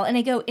was Dale, and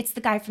I go, "It's the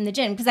guy from the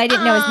gym," because I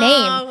didn't know his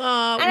name.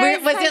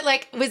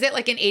 Was it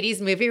like an 80s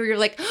movie where you're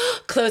like,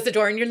 close the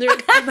door, and you're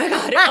like, "Oh my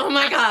God, oh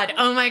my God,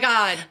 oh my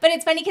God." But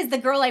it's funny because the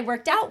girl I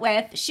worked out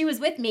with, she was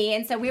with me,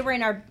 and so we were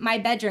in my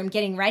bedroom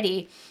getting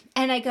ready.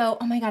 And I go,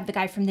 "Oh my God, the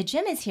guy from the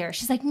gym is here."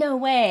 She's like, "No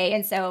way."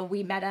 And so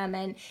we met him,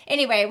 and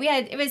anyway,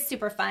 it was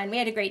super fun. We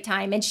had a great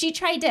time. And she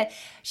tried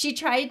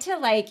to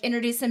like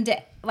introduce him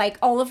to like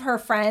all of her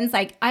friends.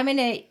 Like, "I'm going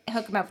to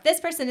hook him up with this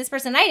person, this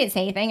person." I didn't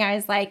say anything. I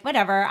was like,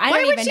 whatever.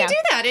 Why would she do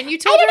that? And you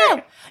told her? I don't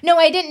know. No,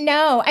 I didn't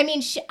know. I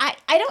mean,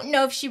 I don't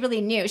know if she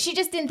really knew. She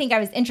just didn't think I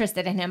was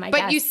interested in him, I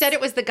guess. But you said it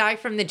was the guy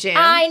from the gym.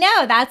 I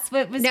know. That's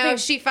what was. No,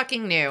 she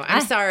fucking knew.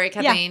 I'm sorry,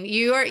 Kathleen.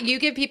 Yeah. You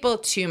give people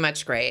too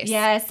much grace.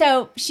 Yeah.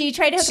 So she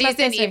tried to hook She's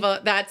an evil.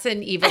 That's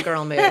an evil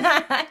girl move.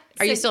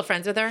 Are you still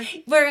friends with her?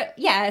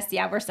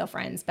 We're still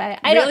friends, but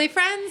really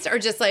friends, or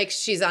just like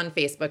she's on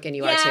Facebook and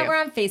you are too? Yeah, we're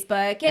on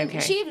Facebook,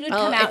 and she would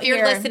come out if you're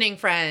here. Listening,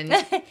 friend.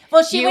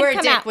 Well, she you would were a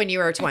come dick out. when you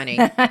were 20.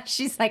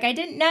 She's like, I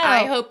didn't know.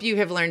 I hope you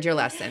have learned your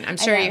lesson. I'm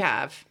sure you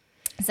have.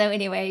 So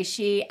anyway,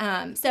 she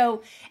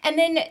so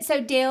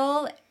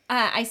Dale.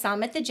 I saw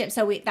him at the gym.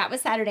 So that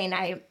was Saturday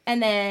night,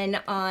 and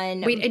then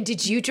on. Wait, and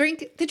did you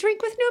drink the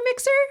drink with no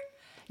mixer?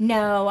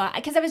 No,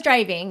 because I was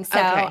driving. So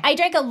I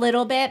drank a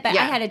little bit, but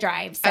I had to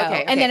drive. So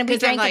and then we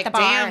drank at the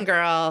bar. Damn,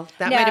 girl,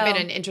 that might have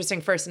been an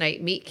interesting first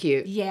night meet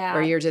cute. Yeah,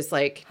 where you're just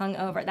like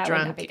hungover, that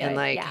drunk would not be good. And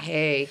like,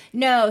 hey.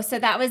 No, so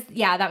that was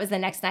the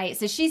next night.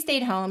 So she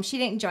stayed home. She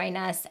didn't join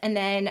us, and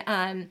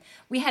then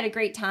we had a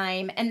great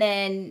time. And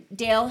then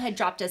Dale had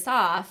dropped us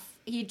off.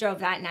 He drove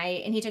that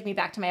night, and he took me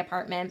back to my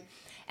apartment.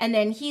 And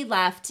then he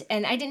left,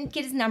 and I didn't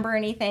get his number or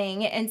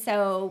anything. And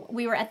so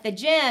we were at the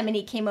gym, and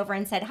he came over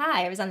and said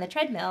hi. I was on the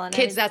treadmill. And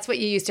Kids, that's what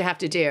you used to have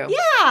to do.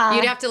 Yeah.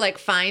 You'd have to like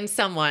find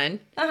someone,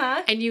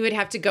 and you would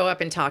have to go up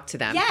and talk to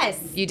them. Yes.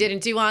 You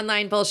didn't do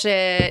online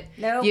bullshit.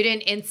 Nope. You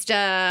didn't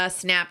Insta,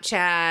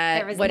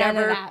 Snapchat,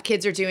 whatever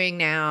kids are doing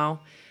now.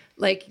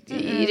 Like,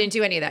 you didn't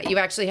do any of that. You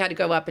actually had to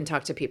go up and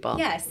talk to people.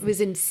 Yes. It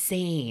was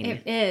insane.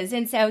 It is.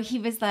 And so he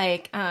was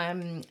like,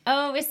 oh,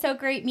 it was so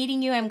great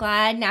meeting you. I'm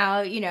glad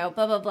now,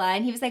 blah, blah, blah.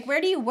 And he was like, where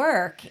do you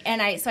work?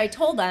 And I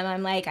told him,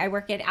 I'm like, I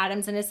work at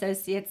Adams and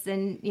Associates,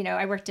 and,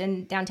 I worked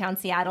in downtown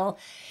Seattle.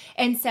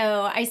 And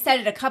so I said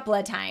it a couple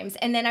of times.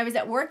 And then I was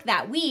at work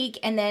that week,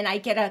 and then I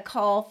get a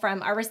call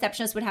from our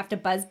receptionist would have to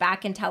buzz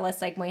back and tell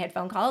us, like, when we had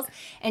phone calls.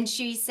 And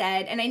she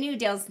said, and I knew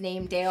Dale's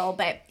name, Dale,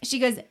 but she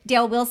goes,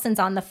 Dale Wilson's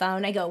on the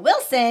phone. I go, Wilson?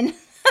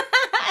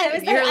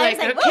 You're like,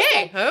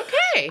 okay.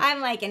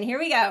 I'm like, and here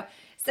we go.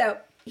 So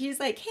he's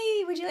like,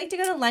 hey, would you like to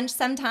go to lunch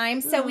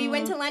sometime? So we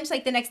went to lunch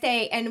like the next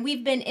day, and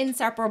we've been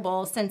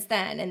inseparable since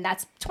then. And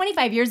that's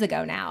 25 years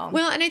ago now.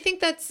 Well, and I think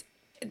that's,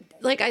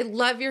 like, I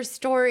love your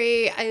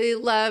story. I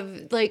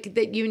love, like,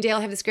 that you and Dale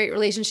have this great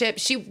relationship.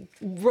 She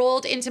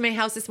rolled into my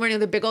house this morning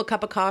with a big old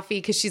cup of coffee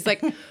because she's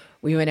like,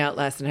 we went out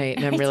last night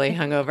and I'm really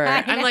hungover.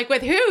 I'm like,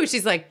 with who?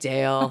 She's like,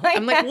 Dale.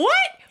 I'm like,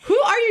 what? Who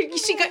are you?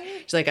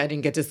 She's like, I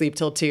didn't get to sleep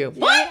till 2.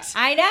 What?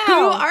 I know.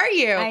 Who are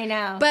you? I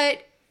know. But,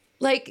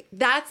 like,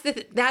 that's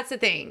the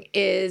thing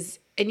is,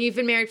 and you've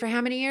been married for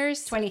how many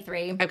years?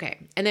 23. Okay.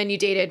 And then you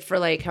dated for,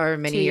 like, however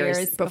many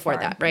years before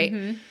that, right?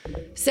 Mm-hmm.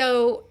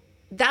 So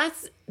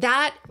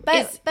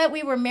But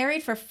we were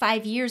married for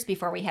 5 years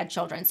before we had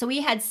children. So we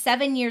had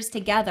 7 years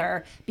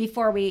together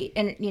before we,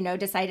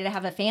 decided to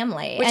have a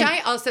family. Which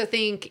I also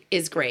think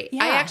is great.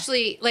 Yeah. I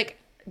actually, like,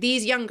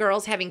 these young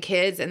girls having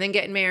kids and then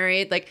getting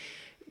married, like,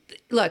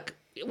 look,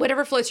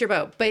 whatever floats your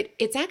boat. But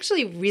it's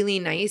actually really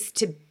nice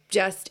to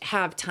just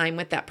have time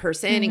with that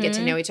person and get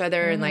to know each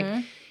other and, like,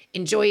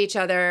 enjoy each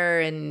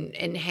other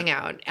and hang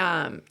out.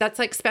 That's,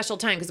 like, special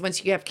time because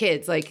once you have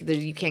kids, like,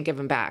 you can't give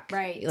them back.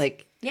 Right.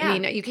 Like, yeah. I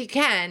mean, you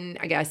can,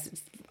 I guess.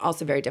 It's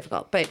also very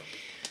difficult. But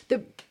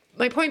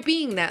my point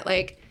being that,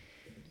 like,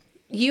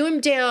 you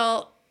and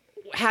Dale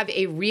have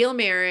a real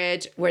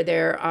marriage where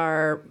there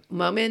are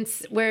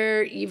moments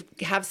where you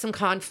have some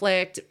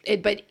conflict,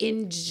 but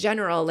in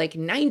general, like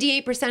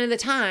 98% of the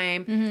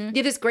time, you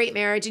have this great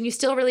marriage and you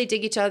still really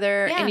dig each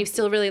other and you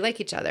still really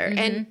like each other.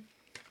 And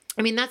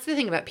I mean, that's the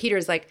thing about Peter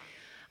is, like,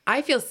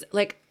 I feel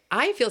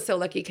so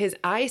lucky because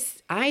I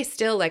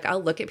still, like,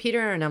 I'll look at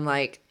Peter and I'm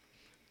like,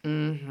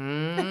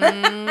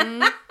 I'm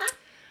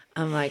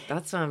like,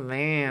 that's a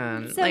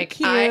man. So like,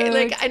 cute.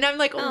 And I'm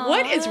like, aww,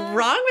 what is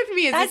wrong with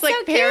me? Is this like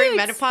so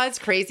perimenopause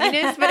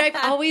craziness? But I've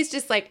always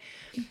just, like,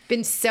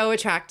 been so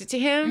attracted to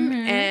him.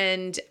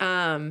 And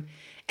yeah,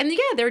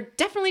 there are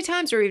definitely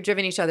times where we've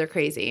driven each other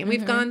crazy and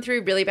we've gone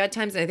through really bad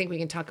times. And I think we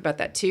can talk about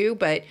that too.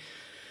 But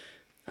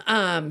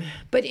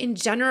in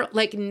general,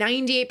 like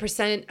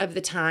 98% of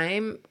the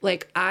time,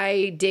 like,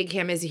 I dig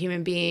him as a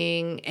human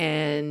being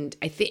and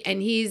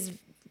and he's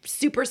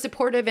super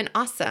supportive and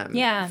awesome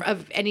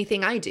of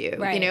anything I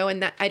do,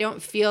 and that I don't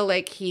feel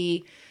like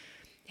he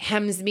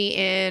hems me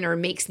in or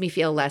makes me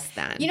feel less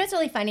than. It's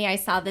really funny. I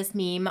saw this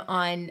meme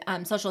on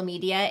social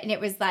media, and it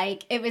was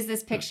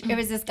this picture. It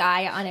was this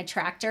guy on a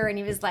tractor, and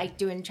he was like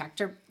doing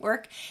tractor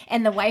work,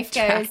 and the wife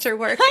goes, "Tractor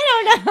work."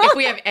 I don't know. If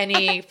we have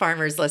any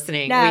farmers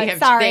listening, no, we have.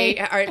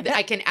 Sorry.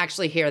 I can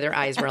actually hear their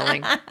eyes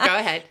rolling. Go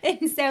ahead.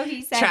 And so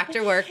he said,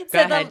 "Tractor work." Go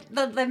ahead.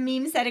 The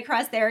meme said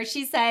across there.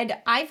 She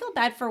said, "I feel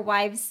bad for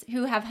wives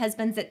who have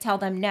husbands that tell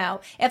them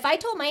no. If I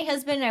told my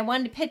husband I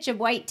wanted to pitch a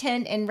white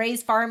tent and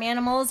raise farm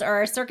animals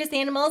or circus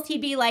animals,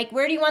 he'd be like,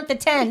 where do you want the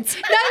tent?"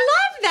 I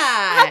love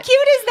that. How cute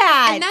is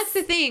that? And that's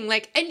the thing.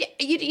 Like, and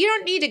you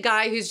don't need a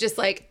guy who's just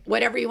like,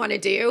 whatever you want to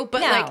do.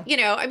 But like,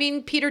 I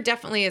mean, Peter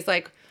definitely is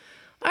like,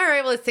 all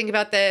right, well, let's think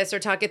about this or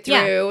talk it through.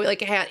 Yeah.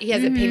 Like, he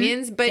has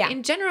opinions. But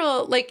in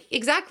general, like,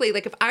 exactly.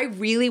 Like, if I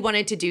really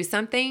wanted to do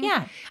something,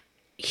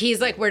 he's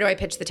like, where do I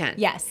pitch the tent?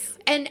 Yes.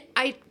 And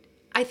I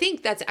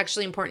think that's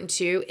actually important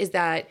too, is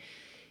that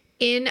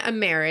in a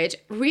marriage,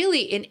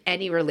 really in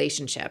any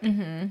relationship,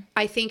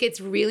 I think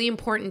it's really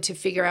important to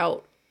figure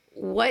out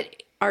what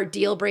are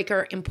deal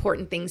breaker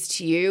important things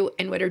to you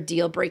and what are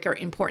deal breaker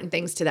important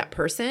things to that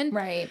person.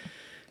 Right.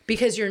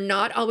 Because you're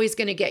not always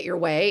going to get your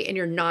way and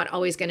you're not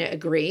always going to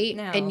agree.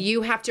 No. And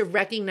you have to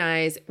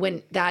recognize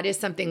when that is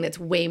something that's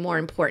way more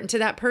important to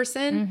that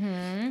person.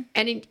 Mm-hmm.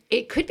 And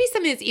it could be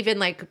something that's even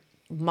like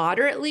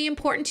moderately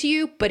important to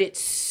you, but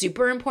it's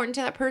super important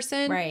to that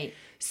person. Right.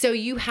 So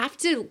you have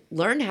to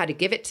learn how to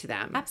give it to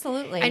them.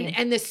 Absolutely.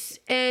 And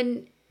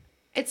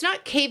it's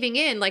not caving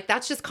in. Like,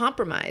 that's just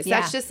compromise.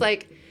 Yeah. That's just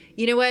like,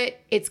 you know what?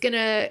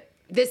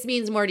 This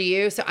means more to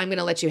you, so I'm going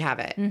to let you have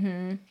it.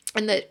 Mm-hmm.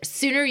 And the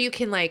sooner you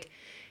can, like,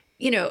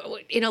 you know,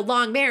 in a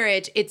long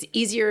marriage, it's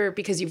easier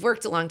because you've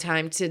worked a long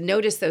time to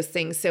notice those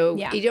things. So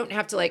you don't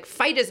have to like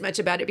fight as much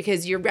about it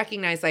because you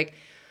recognize like,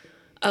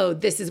 oh,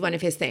 this is one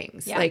of his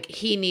things. Yeah. Like,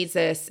 he needs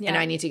this and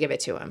I need to give it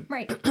to him.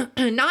 Right.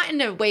 Not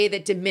in a way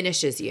that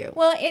diminishes you.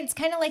 Well, it's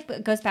kind of like,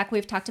 it goes back,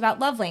 we've talked about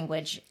love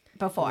language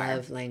before.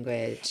 Love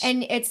language.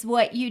 And it's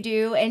what you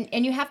do.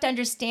 And you have to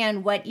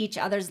understand what each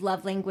other's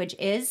love language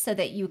is so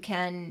that you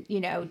can, you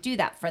know, do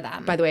that for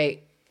them. By the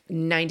way,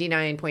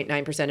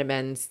 99.9% of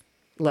men's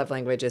love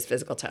language is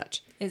physical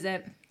touch. Is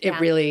it? It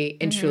really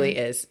and truly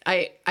is.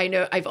 I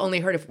know I've only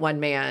heard of one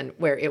man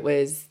where it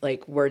was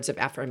like words of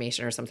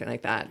affirmation or something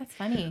like that. That's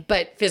funny.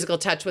 But physical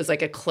touch was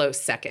like a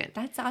close second.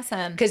 That's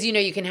awesome. Because, you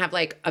know, you can have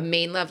like a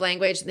main love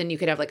language, then you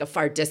could have like a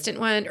far distant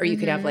one, or you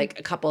could have like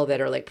a couple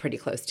that are like pretty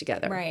close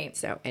together. Right.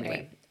 So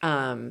anyway,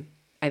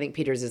 I think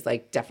Peter's is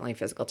like definitely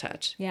physical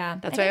touch. Yeah.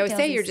 That's why I always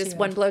say you're just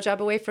one blowjob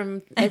away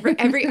from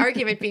every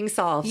argument being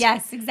solved.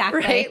 Yes,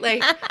 exactly. Right?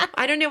 Like,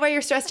 I don't know why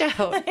you're stressed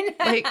out.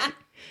 Like,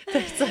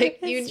 it's like,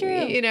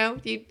 you know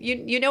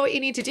what you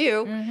need to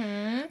do.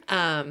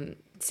 Mm-hmm.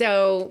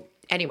 So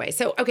anyway,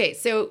 so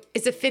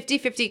it's a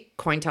 50-50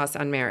 coin toss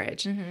on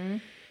marriage. Mm-hmm.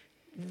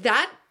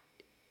 That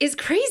is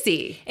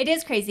crazy. It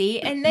is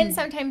crazy. And then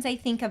sometimes I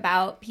think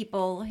about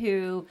people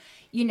who,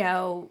 you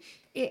know,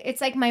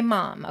 it's like my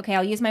mom. Okay,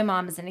 I'll use my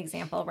mom as an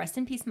example. Rest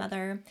in peace,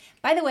 mother.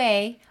 By the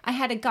way, I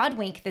had a God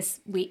wink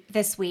this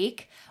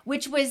week,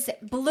 which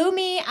blew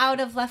me out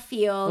of left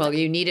field. Well,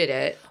 you needed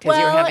it because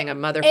you were having a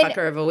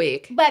motherfucker of a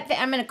week. But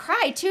I'm going to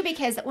cry too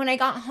because when I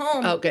got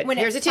home. Oh, good.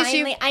 Here's a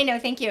tissue. I know,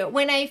 thank you.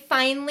 When I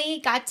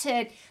finally got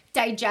to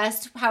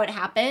digest how it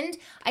happened,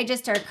 I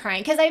just started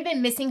crying because I've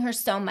been missing her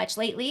so much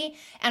lately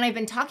and I've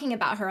been talking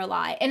about her a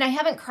lot and I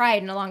haven't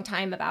cried in a long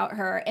time about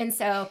her. And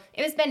so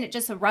it's been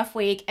just a rough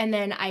week. And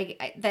then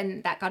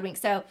then that God wink.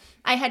 So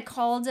I had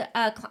called,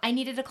 I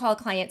needed to call a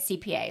client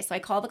CPA. So I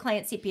called the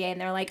client CPA and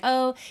they're like,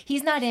 oh,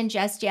 he's not in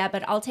just yet,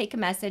 but I'll take a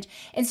message.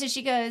 And so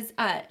she goes,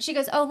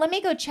 oh, let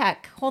me go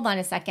check. Hold on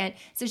a second.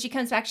 So she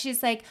comes back.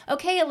 She's like,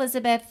 okay,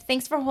 Elizabeth,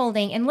 thanks for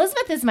holding. And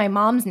Elizabeth is my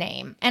mom's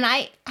name. And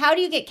how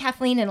do you get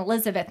Kathleen and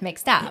Elizabeth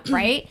mixed up,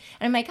 right?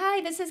 And I'm like, hi,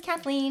 this is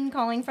Kathleen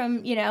calling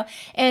from, you know,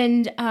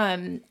 and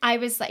I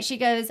was like, she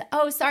goes,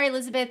 oh, sorry,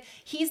 Elizabeth,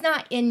 he's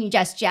not in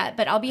just yet,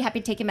 but I'll be happy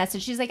to take a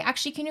message. She's like,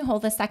 actually, can you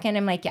hold a second?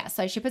 I'm like, yes.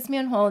 So she puts me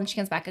on hold and she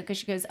comes back because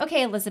she goes,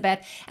 okay,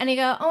 Elizabeth. And I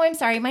go, oh, I'm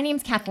sorry, my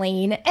name's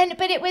Kathleen.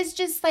 But it was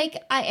just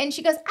like, and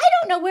she goes, I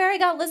don't know where I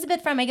got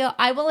Elizabeth from. I go,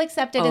 I will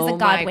accept it as a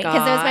God wink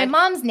because it was my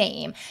mom's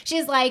name.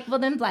 She's like, well,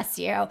 then bless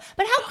you.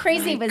 But how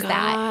crazy was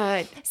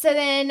that? So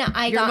then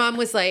Your mom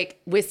was like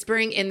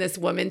whispering in this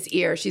woman's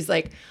ear. She's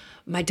like,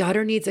 my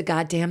daughter needs a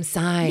goddamn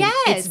sign.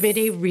 Yes. It's been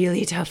a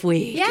really tough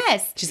week.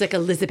 Yes. She's like,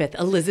 Elizabeth.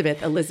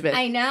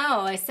 I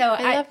know. So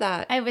I love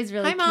that. I was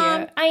really Hi, cute.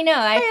 Mom. I know.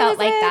 I felt Elizabeth.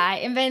 like that.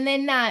 And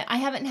then I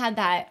haven't had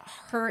that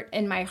hurt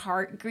in my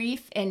heart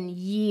grief in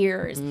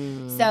years.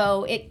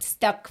 So it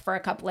stuck for a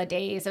couple of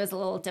days. It was a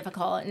little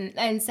difficult.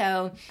 And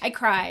so I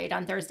cried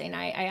on Thursday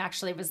night. I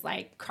actually was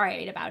like,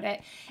 cried about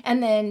it.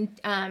 And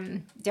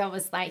then Dale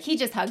was like, he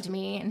just hugged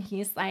me and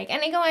he's like,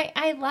 and I go,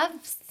 I love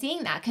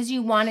seeing that because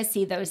you want to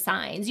see those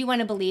signs. You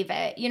want to believe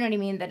it. You know what I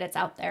mean? That it's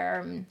out there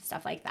and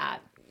stuff like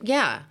that.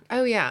 Yeah.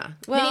 Oh, yeah.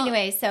 Well, but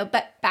anyway,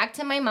 but back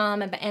to my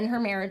mom and her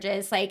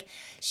marriages, like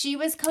she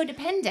was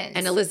codependent.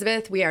 And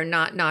Elizabeth, we are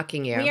not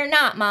knocking you. We are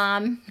not,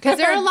 Mom. Because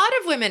there are a lot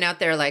of women out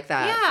there like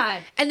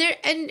that. Yeah.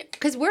 And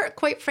because we're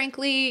quite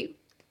frankly,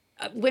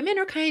 women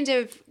are kind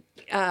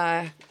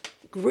of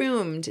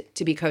groomed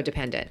to be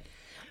codependent.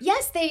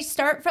 Yes, they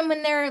start from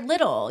when they're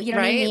little. You know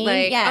what I mean?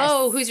 Like, yes.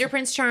 oh, who's your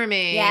Prince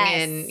Charming? Yes.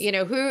 And,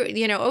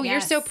 oh,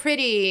 you're so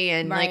pretty.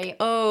 And like,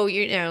 oh,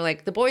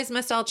 like the boys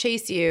must all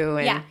chase you.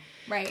 And, yeah,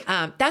 right.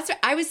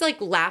 I was like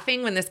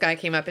laughing when this guy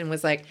came up and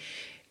was like,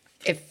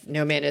 if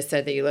no man has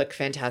said that you look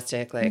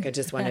fantastic, like I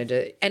just wanted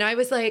to. And I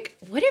was like,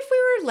 what if we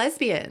were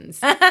lesbians?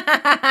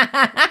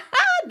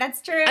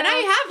 That's true. And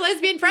I have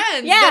lesbian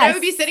friends yes. that I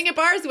would be sitting at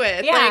bars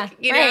with. Yeah,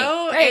 like,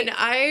 right. And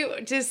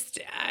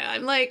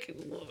I'm like,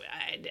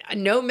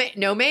 no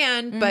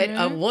man, but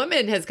a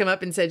woman has come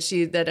up and said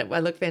that I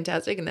look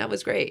fantastic, and that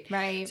was great.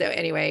 Right. So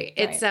anyway,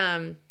 it's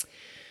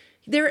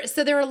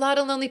there are a lot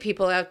of lonely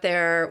people out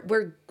there.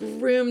 We're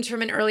groomed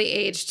from an early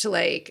age to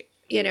like,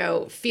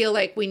 feel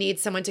like we need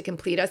someone to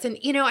complete us. And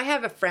I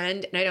have a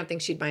friend, and I don't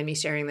think she'd mind me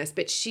sharing this,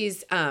 but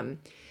she's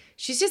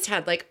she's just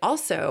had like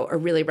also a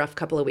really rough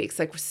couple of weeks,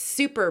 like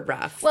super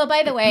rough. Well,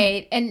 by the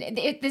way, and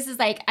this is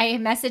like, I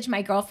messaged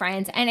my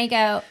girlfriends and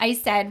I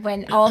said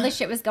when all the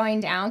shit was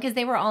going down, because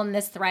they were all in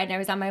this thread and I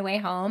was on my way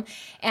home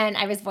and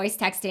I was voice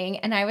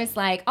texting and I was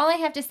like, all I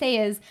have to say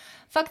is,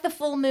 fuck the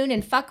full moon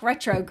and fuck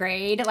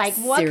retrograde. Like,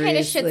 what Seriously, kind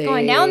of shit's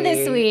going down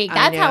this week?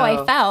 That's how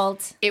I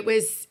felt.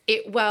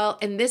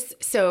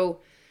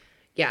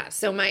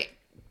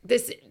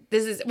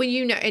 This is when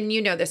you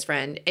know this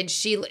friend, and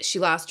she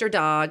lost her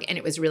dog and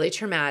it was really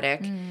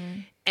traumatic.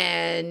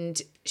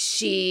 And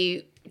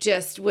she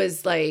just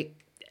was like,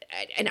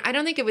 and I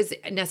don't think it was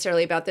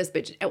necessarily about this,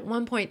 but at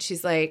one point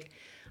she's like,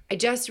 I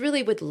just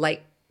really would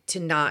like to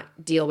not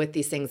deal with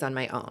these things on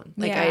my own.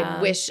 Like,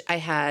 I wish I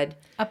had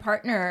a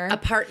partner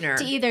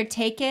to either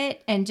take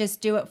it and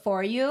just do it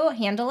for you,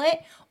 handle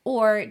it,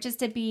 or just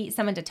to be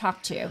someone to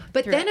talk to.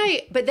 But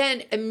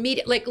then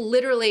immediately, like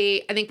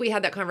literally, I think we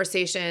had that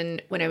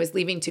conversation when I was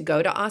leaving to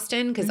go to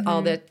Austin, because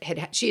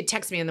she had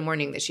texted me in the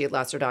morning that she had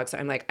lost her dog. So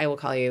I'm like, I will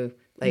call you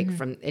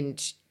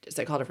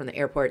so I called her from the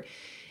airport.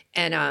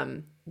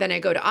 And then I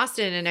go to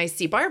Austin and I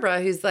see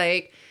Barbara, who's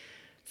like,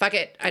 fuck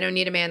it, I don't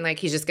need a man. Like,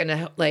 he's just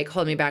gonna like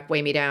hold me back,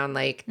 weigh me down,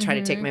 like try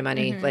to take my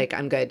money. Like,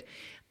 I'm good.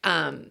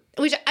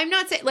 Which I'm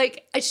not saying,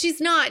 like,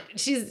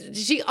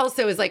 she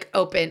also is like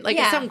open, like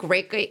if some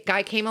great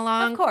guy came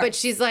along, but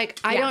she's like,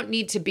 I don't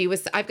need to be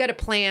with, I've got a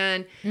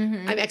plan.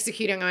 I'm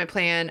executing on my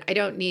plan. I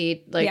don't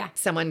need like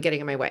someone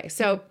getting in my way.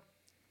 So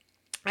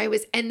I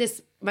was, and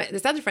this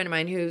other friend of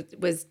mine who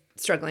was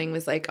struggling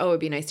was like, oh, it'd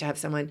be nice to have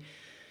someone,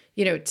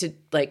 to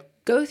like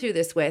go through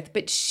this with.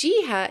 But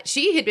she had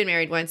been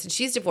married once and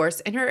she's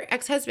divorced, and her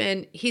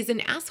ex-husband, he's an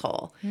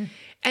asshole.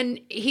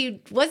 And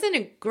he wasn't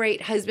a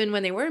great husband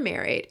when they were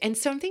married. And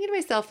so I'm thinking to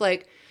myself,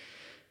 like,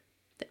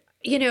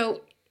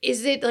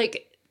 is it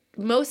like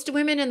most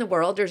women in the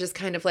world are just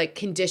kind of like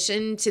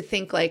conditioned to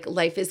think like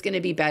life is going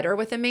to be better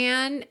with a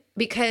man?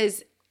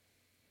 Because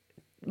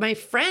my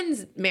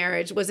friend's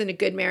marriage wasn't a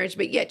good marriage,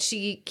 but yet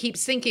she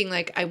keeps thinking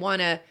like, I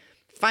want to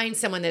find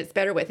someone that's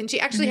better with. And she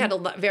actually had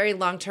a very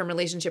long-term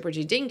relationship where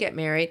she didn't get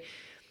married.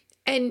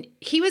 And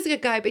he was a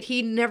good guy, but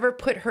he never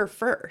put her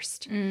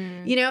first, So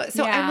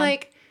I'm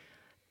like,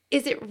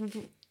 is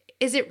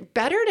it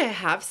better to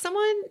have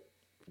someone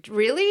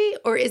really?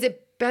 Or is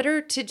it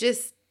better to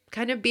just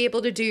kind of be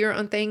able to do your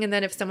own thing? And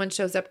then if someone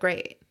shows up,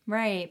 great.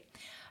 Right.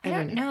 I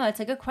don't know. It's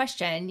a good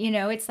question.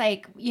 It's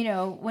like,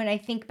 when I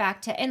think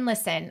back to, and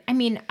listen, I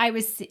mean,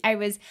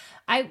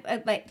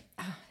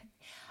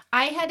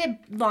 I had a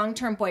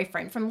long-term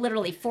boyfriend from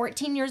literally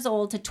 14 years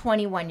old to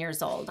 21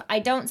 years old. I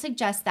don't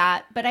suggest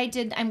that, but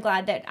I'm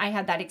glad that I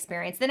had that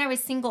experience. Then I was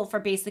single for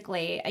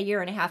basically a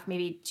year and a half,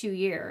 maybe 2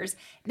 years.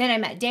 Then I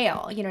met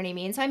Dale, you know what I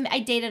mean? So I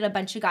dated a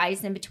bunch of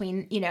guys in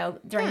between,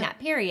 during that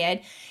period.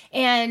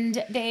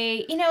 And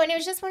they, and it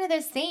was just one of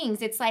those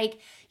things. It's like,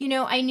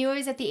 I knew I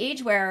was at the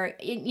age where,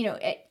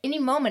 at any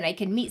moment I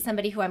could meet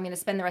somebody who I'm going to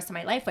spend the rest of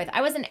my life with.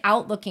 I wasn't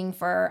out looking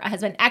for a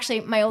husband.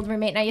 Actually, my old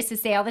roommate and I used to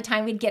say all the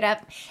time, we'd get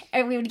up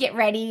and we would get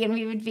ready and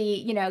we would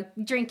be,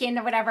 drinking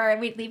or whatever.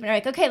 And we'd leave and we're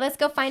like, okay, let's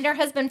go find our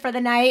husband for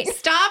the night.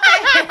 Stop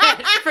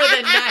it for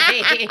the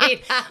night.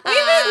 We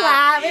would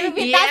laugh. That's what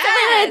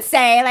we would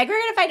say. Like, we're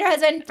going to find our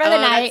husband for the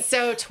night. That's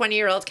so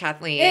 20-year-old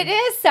Kathleen. It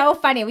is so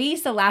funny. We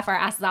used to laugh our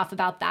asses off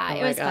about that.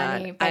 It was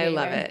funny.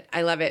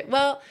 I love it.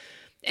 Well,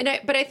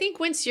 but I think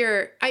once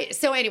so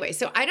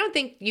I don't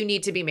think you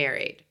need to be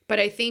married, but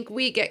I think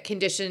we get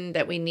conditioned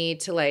that we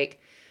need to like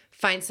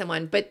find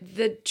someone. But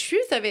the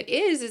truth of it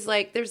is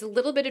like, there's a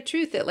little bit of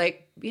truth that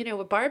like,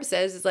 what Barb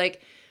says is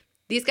like,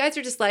 these guys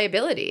are just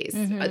liabilities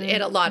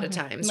at a lot of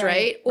times.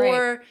 Right.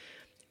 Or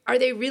are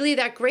they really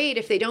that great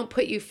if they don't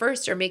put you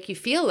first or make you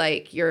feel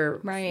like you're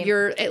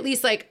at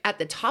least like at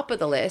the top of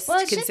the list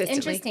consistently? Just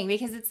interesting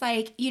because it's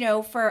like,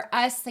 for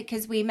us,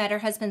 because we met our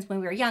husbands when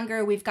we were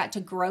younger, we've got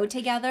to grow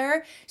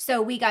together.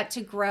 So we got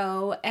to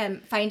grow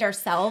and find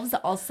ourselves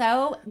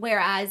also.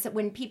 Whereas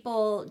when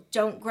people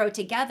don't grow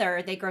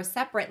together, they grow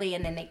separately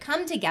and then they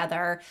come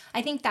together.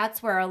 I think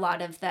that's where a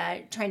lot of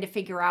the trying to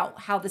figure out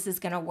how this is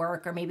going to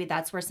work, or maybe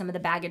that's where some of the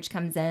baggage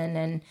comes in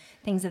and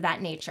things of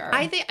that nature.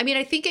 I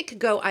think it could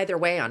go either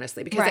way,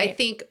 honestly, because I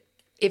think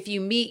if you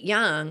meet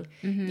young,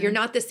 you're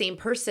not the same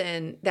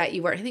person that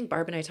you were. I think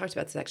Barb and I talked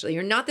about this actually.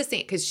 You're not the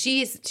same because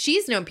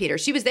she's known Peter.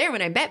 She was there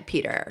when I met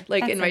Peter,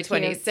 like in my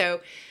 20s.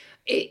 So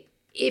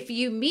if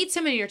you meet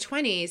someone in your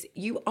 20s,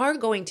 you are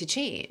going to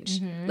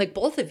change, like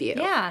both of you.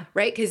 Yeah.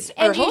 Right?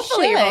 Or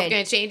hopefully you're both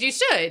going to change. You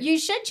should. You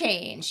should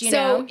change,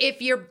 So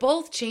if you're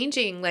both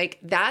changing, like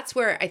that's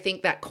where I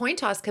think that coin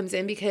toss comes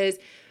in, because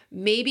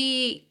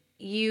maybe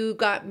you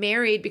got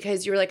married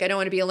because you were like, I don't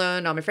want to be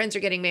alone. All my friends are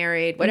getting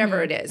married,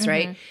 whatever it is,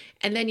 right?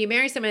 And then you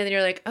marry someone and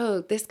you're like, oh,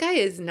 this guy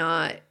is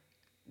not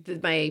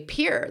my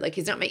peer. Like,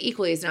 he's not my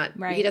equal. He's not,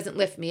 he doesn't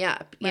lift me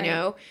up, you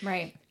know?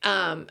 Right.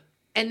 And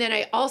then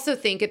I also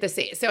think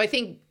so I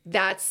think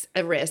that's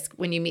a risk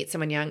when you meet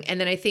someone young.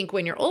 And then I think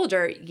when you're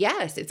older,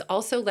 yes, it's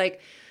also like,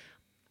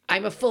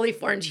 I'm a fully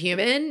formed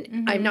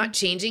human. I'm not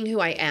changing who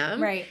I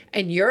am. Right.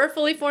 And you're a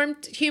fully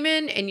formed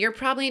human, and you're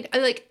probably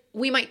like,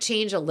 we might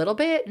change a little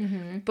bit,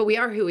 but we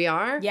are who we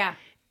are. Yeah.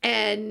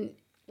 And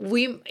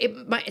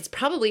it's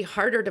probably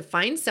harder to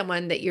find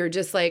someone that you're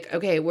just like,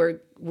 okay, we're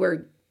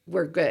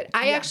good.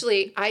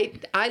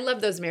 I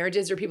love those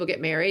marriages where people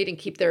get married and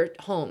keep their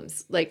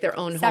homes, like their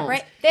own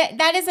separate. homes.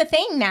 That is a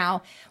thing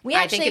now.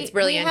 I think it's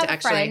brilliant. We have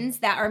actually, friends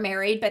that are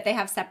married, but they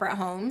have separate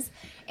homes.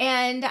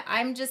 And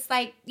I'm just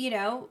like,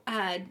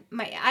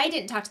 I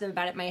didn't talk to them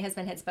about it. My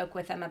husband had spoke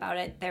with them about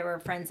it. They were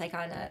friends like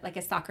on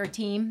a soccer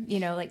team,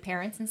 like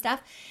parents and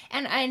stuff.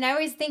 And I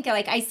always think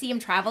like I see them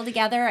travel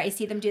together. I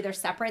see them do their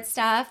separate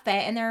stuff,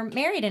 and they're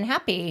married and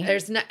happy.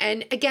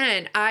 And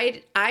again,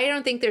 I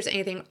don't think there's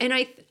anything. And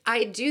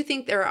I do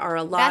think there are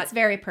a lot. That's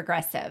very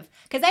progressive,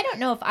 because I don't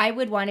know if I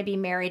would want to be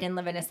married and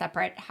live in a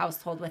separate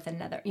household with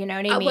another. You know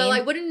what I mean? Well, I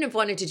wouldn't have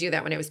wanted to do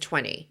that when I was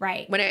 20.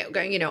 Right. When I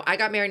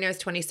got married when I was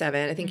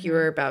 27. I think you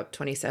were about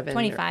 27.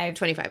 25.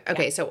 25.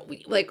 Okay, so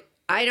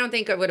I don't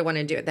think I would have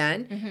wanted to do it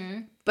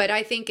then. But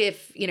I think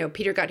if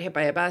Peter got hit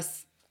by a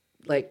bus,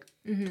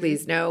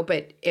 please no.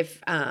 But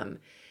if and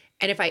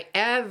if I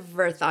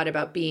ever thought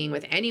about being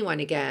with anyone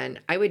again,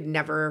 I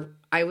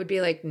would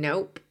be like,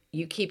 nope.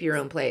 You keep your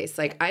own place.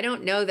 Like, I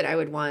don't know that I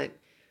would want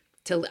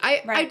to,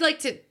 I'd like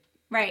to,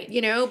 right.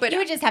 But you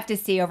would just have to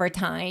see over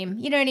time.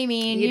 You know what I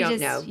mean? You don't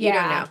know. You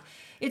don't know.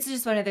 It's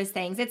just one of those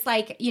things. It's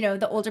like,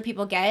 the older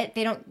people get,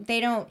 they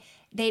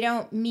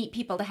don't meet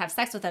people to have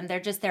sex with them.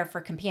 They're just there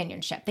for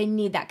companionship. They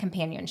need that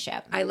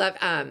companionship. I love,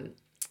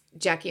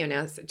 Jackie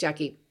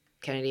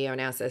Kennedy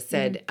Onassis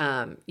said,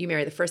 you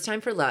marry the first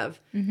time for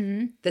love,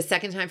 the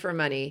second time for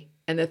money,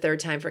 and the third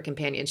time for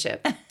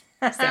companionship.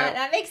 So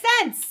that makes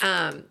sense.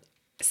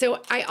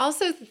 So I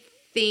also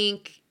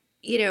think,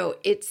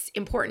 it's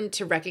important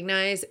to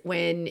recognize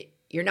when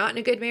you're not in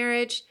a good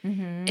marriage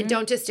and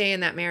don't just stay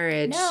in that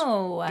marriage.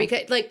 No.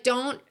 Because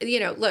don't,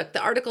 look,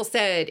 the article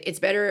said it's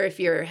better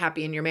if you're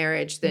happy in your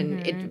marriage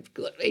than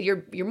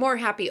you're more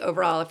happy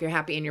overall if you're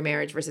happy in your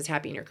marriage versus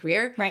happy in your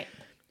career. Right.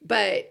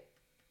 But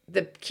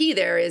the key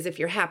there is if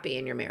you're happy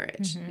in your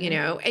marriage,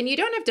 and you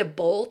don't have to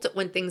bolt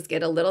when things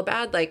get a little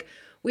bad. Like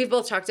we've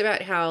both talked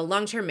about how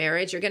long-term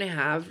marriage, you're going to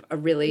have a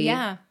really,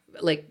 you're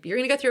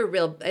going to go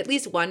through at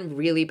least one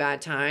really bad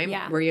time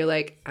where you're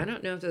like, I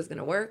don't know if this is going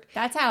to work.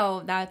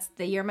 That's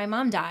the year my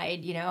mom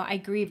died. I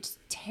grieved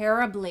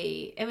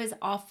terribly. It was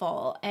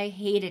awful. I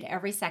hated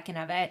every second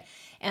of it.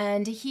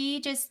 And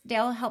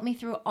Dale helped me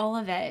through all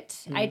of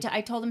it. I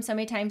told him so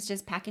many times,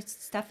 just pack your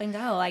stuff and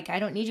go. Like, I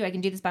don't need you. I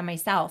can do this by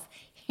myself.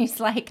 He's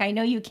like, I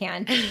know you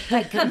can.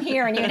 Like, come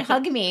here. And he would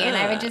hug me. And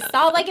I would just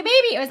sob like a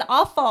baby. It was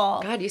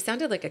awful. God, you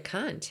sounded like a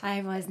cunt.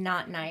 I was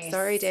not nice.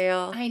 Sorry,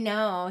 Dale. I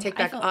know.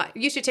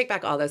 You should take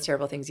back all those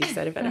terrible things you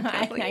said about him.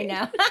 I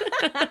know.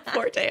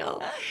 Poor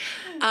Dale.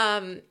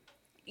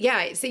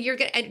 So you're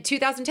good. And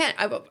 2010,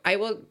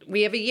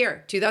 we have a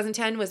year.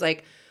 2010 was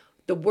like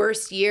the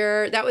worst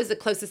year. That was the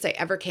closest I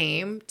ever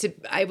came to.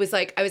 I was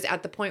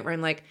at the point where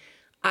I'm like,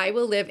 I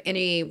will live in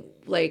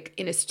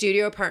a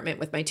studio apartment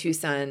with my two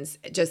sons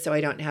just so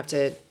I don't have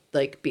to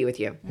be with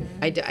you.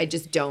 I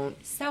just don't.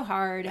 So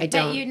hard. I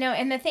don't. But,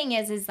 and the thing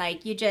is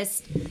like you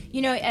just,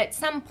 at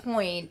some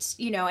point,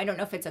 I don't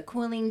know if it's a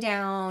cooling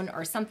down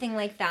or something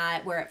like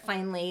that where it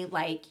finally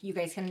you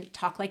guys can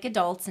talk like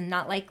adults and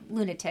not like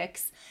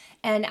lunatics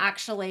and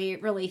actually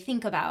really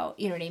think about,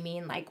 you know what I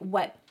mean? Like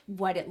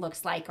what it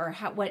looks like or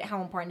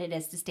how important it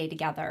is to stay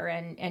together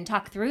and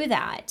talk through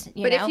that.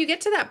 But if you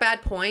get to that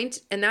bad point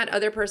and that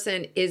other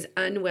person is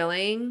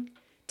unwilling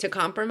to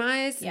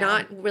compromise,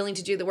 not willing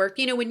to do the work,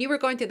 when you were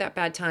going through that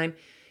bad time,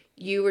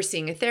 you were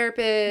seeing a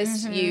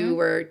therapist, you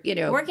were,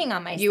 working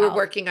on myself. You were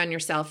working on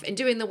yourself and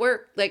doing the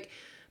work.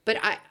 But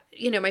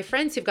my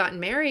friends who've gotten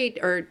married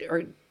or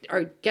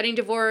are getting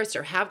divorced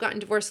or have gotten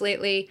divorced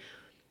lately,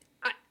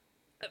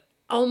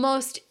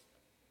 almost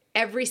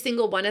every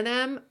single one of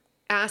them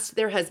asked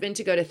their husband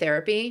to go to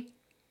therapy,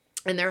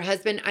 and their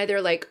husband either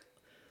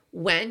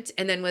went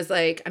and then was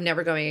like, I'm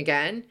never going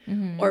again,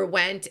 or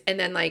went and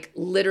then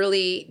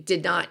literally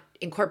did not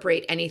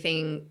incorporate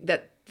anything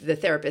that the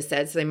therapist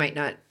said. So they might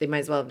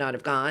as well not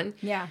have gone.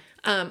 Yeah.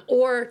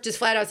 Or just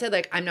flat out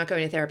said I'm not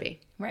going to therapy.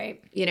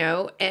 Right.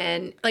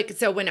 And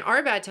so when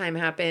our bad time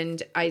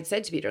happened, I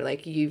said to Peter,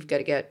 you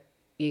gotta get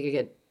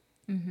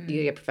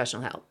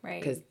professional help. Right.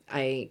 Because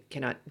I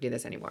cannot do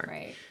this anymore.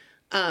 Right.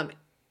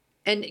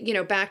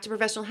 And, back to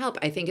professional help,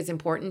 I think it's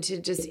important to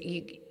just,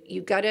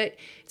 you gotta,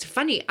 it's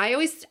funny. I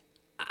always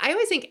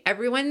think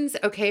everyone's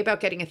okay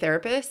about getting a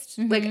therapist.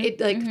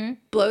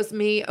 Blows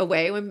me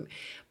away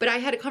but I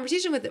had a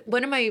conversation with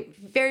one of my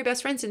very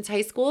best friends since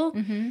high school.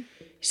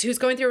 She was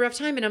going through a rough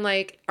time and I'm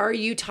like, are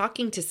you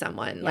talking to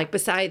someone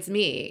besides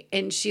me?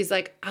 And she's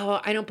like, oh,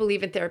 I don't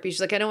believe in therapy.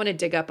 She's like, I don't want to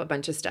dig up a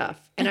bunch of stuff.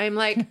 And I'm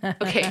like,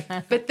 okay,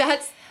 but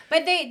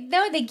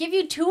they give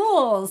you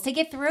tools to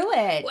get through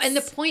it. And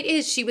the point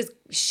is she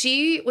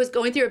was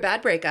going through a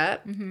bad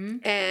breakup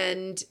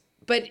and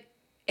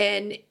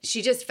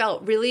she just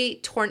felt really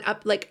torn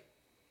up.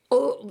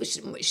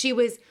 She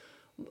was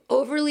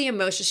overly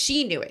emotional.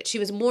 She knew it. She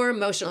was more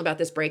emotional about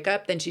this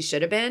breakup than she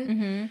should have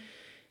been.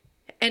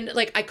 and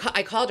like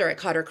I called her, I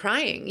caught her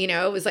crying, you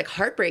know, it was like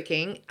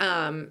heartbreaking.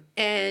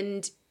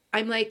 And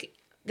I'm like,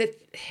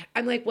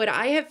 what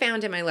I have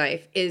found in my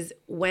life is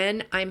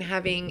when I'm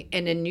having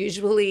an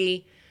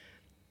unusually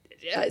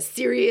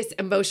serious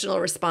emotional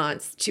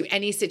response to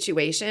any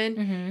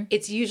situation,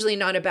 it's usually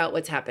not about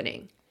what's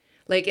happening.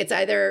 Like it's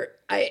either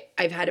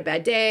I've had a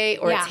bad day,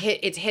 or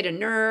it's hit a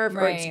nerve,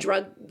 or it's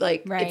drug,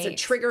 like it's a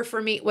trigger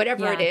for me,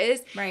 whatever it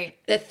is. Right.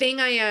 The thing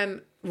I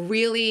am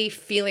really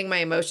feeling my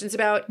emotions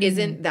about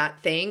isn't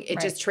that thing. It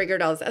just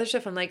triggered all this other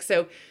stuff. I'm like,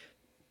 so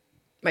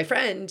my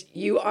friend,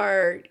 you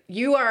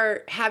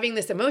are having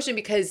this emotion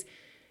because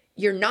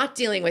you're not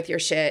dealing with your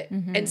shit.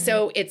 And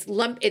so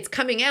it's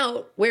coming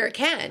out where it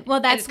can. Well,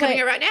 that's it's coming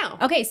out right now.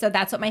 Okay. So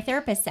that's what my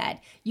therapist said.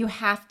 You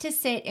have to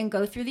sit and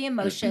go through the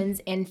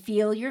emotions and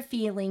feel your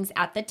feelings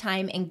at the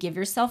time and give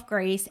yourself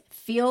grace,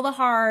 feel the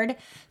hard,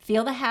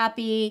 feel the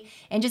happy,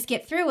 and just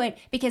get through it,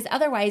 because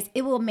otherwise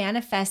it will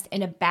manifest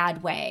in a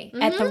bad way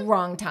at the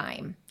wrong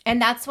time. And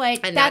that's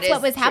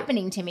what was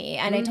happening to me.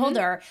 And I told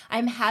her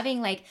I'm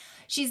having like,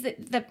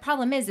 the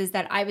problem is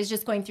that I was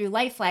just going through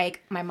life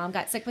like my mom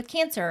got sick with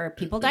cancer.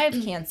 People die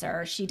of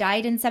cancer. She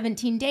died in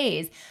 17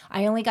 days.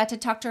 I only got to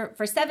talk to her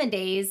for 7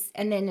 days.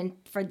 And then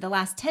for the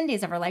last 10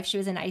 days of her life, she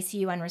was in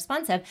ICU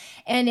unresponsive.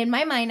 And in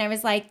my mind, I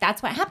was like,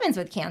 that's what happens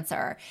with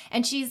cancer.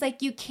 And she's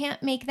like, you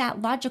can't make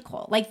that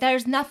logical. Like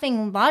there's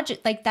nothing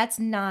logic. Like that's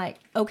not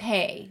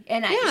okay.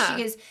 And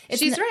she goes,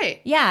 she's right.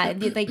 Yeah.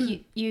 Like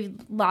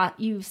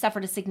you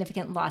suffered a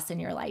significant loss in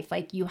your life.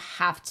 Like you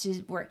have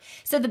to work.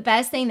 So the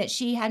best thing that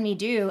she had me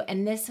do,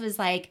 and this was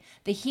like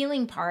the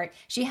healing part,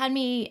 she had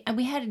me, and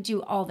we had to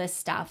do all this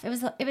stuff. It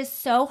was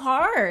so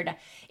hard.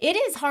 It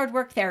is hard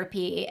work,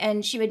 therapy.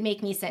 And she would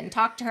make me sit and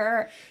talk to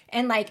her.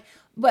 And like,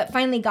 what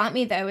finally got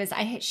me though is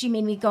she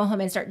made me go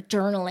home and start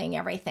journaling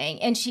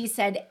everything. And she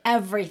said,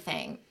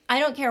 everything. I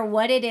don't care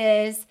what it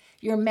is.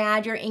 You're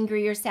mad, you're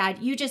angry, you're sad.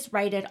 You just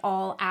write it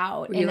all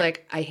out. You're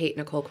like, I hate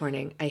Nicole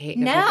Corning. I hate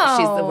Nicole.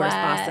 She's the worst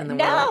boss in the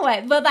world.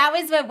 No, well, that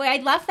was what I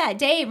left that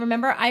day.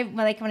 Remember,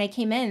 when I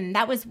came in,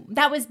 that was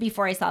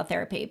before I saw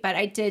therapy. But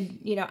I did,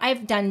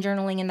 I've done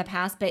journaling in the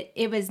past, but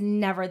it was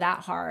never that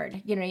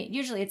hard.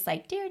 Usually it's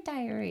like, dear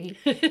diary.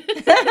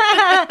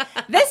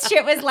 This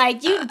shit was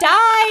like, you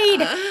died.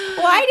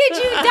 Why did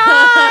you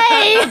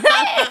die?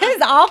 It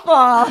was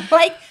awful.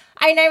 Like.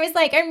 And I was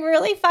like, I'm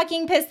really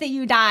fucking pissed that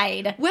you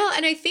died. Well,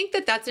 and I think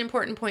that that's an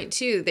important point,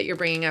 too, that you're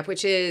bringing up,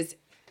 which is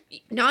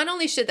not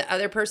only should the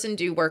other person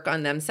do work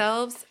on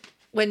themselves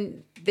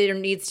when there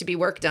needs to be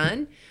work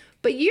done,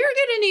 but you're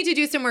going to need to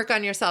do some work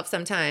on yourself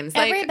sometimes.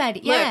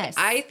 Everybody, yes.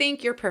 Look, I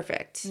think you're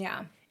perfect.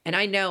 Yeah. And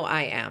I know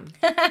I am.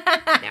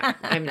 No,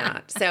 I'm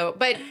not. So,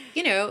 but,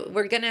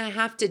 we're going to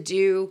have to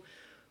do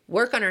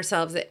work on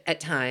ourselves at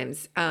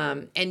times,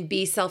 and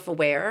be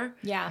self-aware.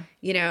 Yeah.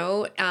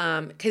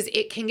 Because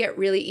it can get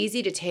really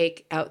easy to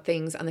take out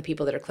things on the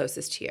people that are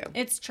closest to you.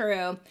 It's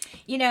true.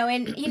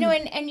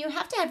 And you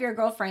have to have your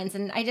girlfriends.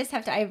 And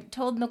I've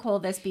told Nicole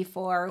this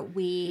before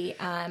we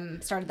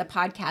started the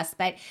podcast,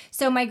 but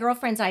so my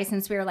girlfriends and I,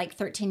 since we were like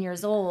 13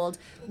 years old,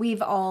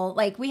 we've all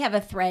we have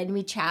a thread and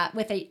we chat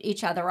with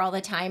each other all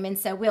the time. And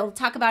so we'll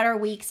talk about our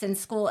weeks in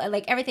school,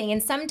 like everything.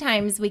 And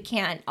sometimes we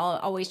can't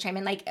always chime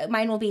in. Like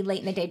mine will be late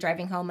in the day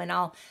driving home and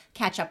I'll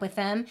catch up with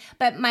them.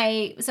 But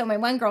my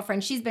one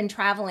girlfriend, she's been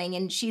traveling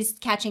and she's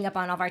catching up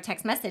on all of our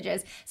text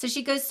messages. So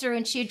she goes through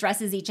and she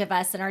addresses each of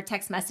us in our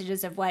text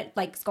messages of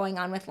what's going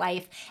on with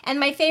life. And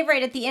my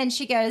favorite at the end,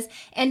 she goes,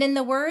 and in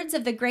the words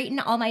of the great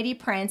and almighty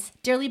Prince,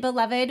 dearly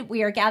beloved,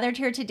 we are gathered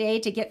here today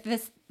to get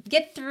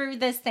through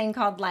this thing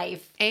called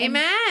life.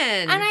 Amen.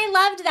 And I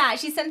loved that.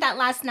 She sent that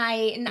last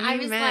night and I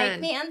was like,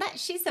 man,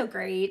 she's so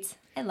great.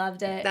 I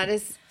loved it. That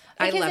is,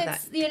 I love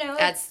that.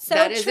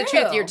 That is the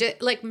truth. You're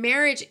just like,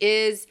 marriage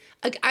is,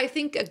 I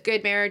think a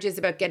good marriage is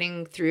about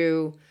getting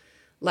through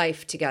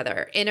life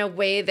together in a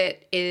way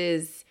that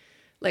is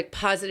like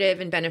positive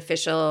and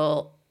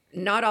beneficial,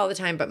 not all the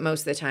time, but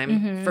most of the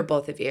time for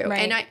both of you.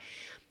 Right. And I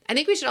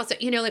think we should also,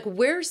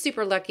 we're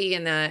super lucky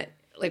in that,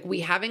 like,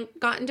 we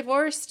haven't gotten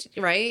divorced,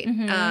 right? But,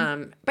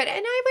 and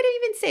I would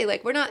even say,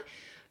 like,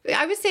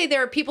 I would say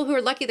there are people who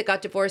are lucky that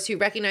got divorced who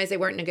recognize they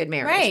weren't in a good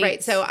marriage,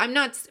 right? So I'm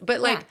not, but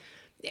like,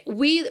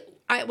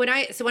 when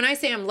I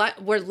say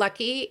we're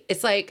lucky,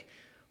 it's like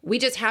we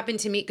just happen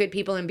to meet good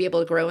people and be able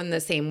to grow in the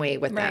same way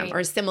with them or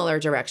a similar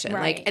direction.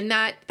 Right. Like, and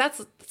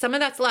that's some of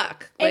that's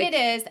luck. And it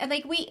is. And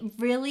like, we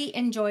really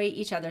enjoy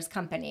each other's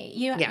company.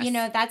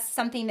 That's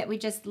something that we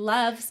just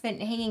love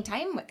hanging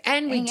time with.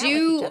 And we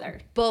do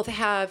both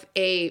have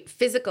a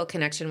physical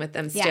connection with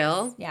them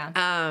still. Yes.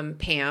 Yeah.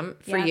 Pam,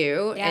 for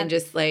you. Yeah. And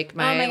just like oh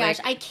my gosh,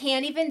 I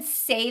can't even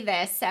say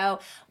this. So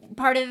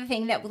part of the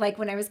thing that like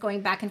when I was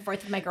going back and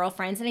forth with my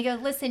girlfriends and I go,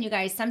 listen, you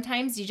guys,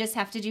 sometimes you just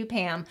have to do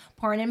Pam,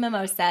 porn and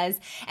mimosas.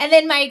 And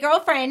then my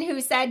girlfriend who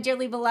said,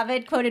 dearly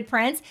beloved, quoted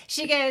Prince,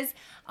 she goes,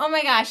 oh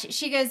my gosh.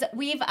 She goes,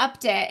 we've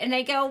upped it. And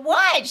I go,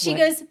 what? She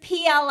goes,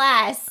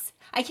 PLS.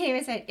 I can't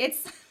even say it. I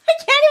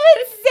can't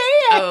even say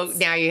it. Oh,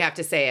 now you have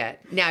to say it.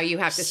 Now you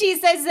have to. She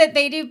says that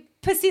they do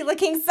pussy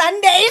licking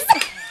Sundays.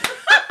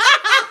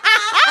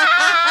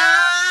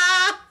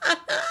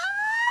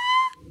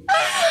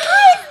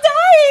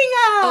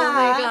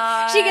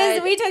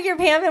 your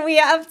Pam and we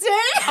Upton.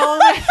 Oh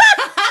my.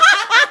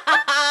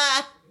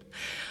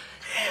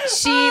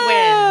 She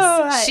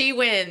wins. She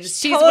wins.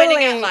 She's totally.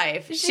 winning at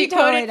life. She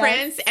totally quoted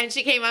Prince and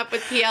she came up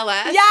with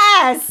PLS.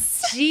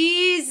 Yes.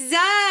 Jesus.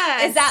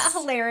 Is that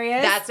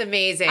hilarious? That's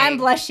amazing. I'm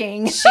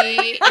blushing.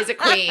 She is a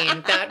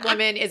queen. That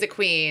woman is a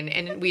queen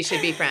and we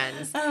should be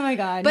friends. Oh my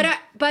God.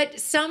 But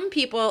some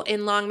people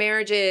in long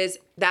marriages,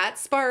 that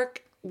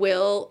spark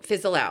will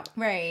fizzle out.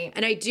 Right.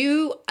 And I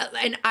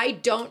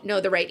don't know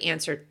the right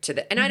answer to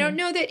that. And I don't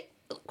know that,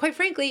 quite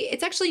frankly,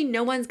 it's actually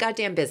no one's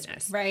goddamn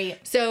business. Right.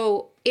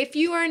 So if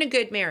you are in a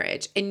good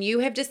marriage and you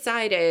have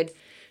decided,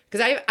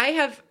 because I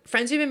have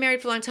friends who've been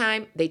married for a long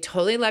time, they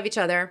totally love each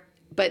other,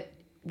 but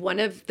one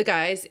of the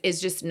guys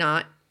is just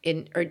not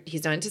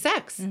he's not into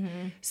sex.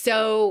 Mm-hmm.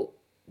 So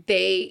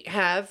they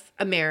have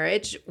a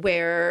marriage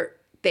where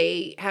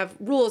they have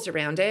rules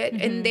around it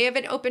and they have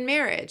an open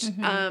marriage.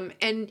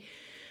 And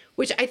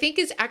which I think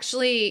is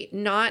actually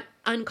not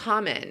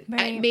uncommon.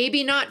 Right.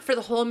 Maybe not for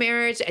the whole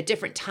marriage. At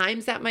different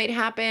times that might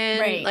happen.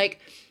 Right. Like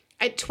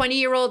a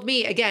 20-year-old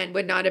me, again,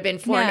 would not have been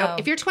for no.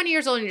 If you're 20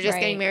 years old and you're just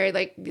getting married,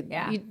 like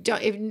you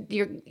don't,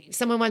 if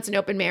someone wants an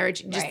open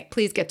marriage, just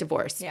please get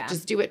divorced. Yeah.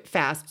 Just do it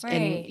fast.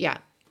 And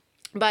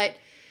But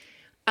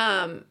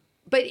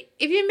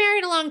if you're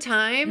married a long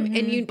time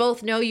and you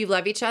both know you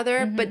love each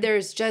other, but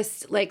there's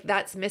just like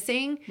that's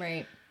missing.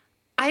 Right.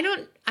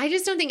 I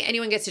just don't think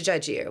anyone gets to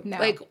judge you. No.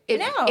 Like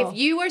if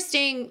you are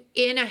staying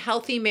in a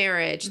healthy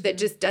marriage that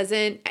just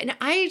doesn't, and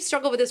I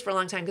struggled with this for a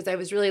long time because I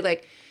was really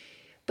like,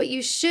 but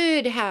you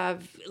should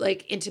have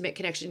like intimate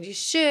connections. You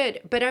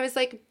should. But I was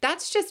like,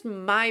 that's just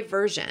my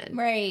version.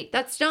 Right.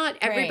 That's not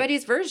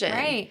everybody's version.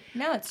 Right.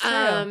 No, it's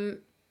true.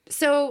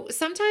 So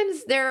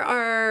sometimes there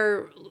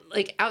are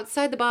like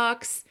outside the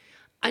box,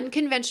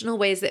 unconventional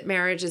ways that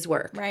marriages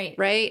work. Right.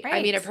 Right.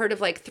 I mean, I've heard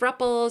of like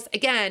thruples.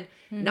 Again,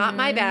 not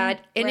my bad.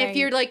 And if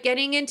you're like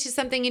getting into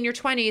something in your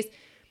 20s,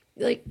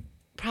 like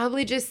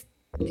probably just,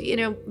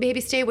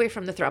 maybe stay away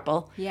from the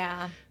thruple.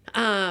 Yeah.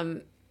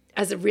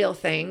 As a real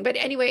thing. But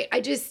anyway, I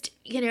just,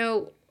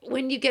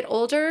 when you get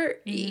older,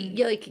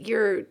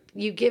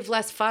 you give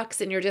less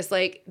fucks and you're just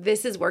like,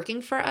 this is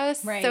working for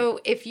us. Right. So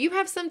if you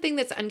have something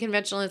that's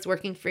unconventional and it's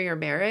working for your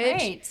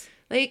marriage,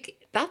 like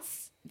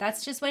that's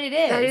just what it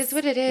is. That is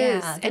what it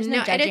is. Yeah, there's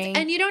no judging.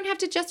 And you don't have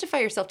to justify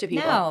yourself to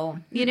people.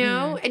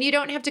 No. And you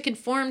don't have to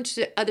conform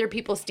to other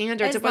people's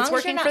standards of what's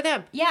working for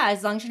them. Yeah,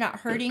 as long as you're not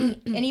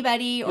hurting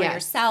anybody or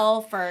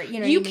yourself or,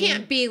 You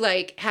can't be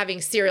like having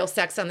serial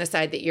sex on the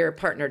side that your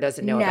partner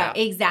doesn't know about.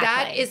 Exactly.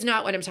 That is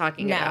not what I'm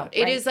talking about.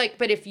 It is like,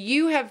 but if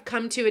you have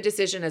come to a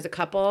decision as a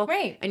couple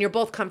and you're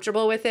both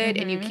comfortable with it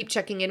and you keep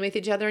checking in with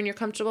each other and you're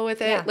comfortable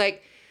with it,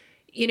 like,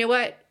 you know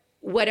what?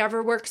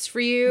 Whatever works for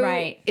you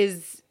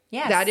is...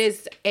 Yes. That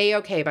is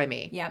A-okay by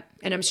me. Yep.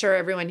 And I'm sure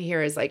everyone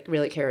here is like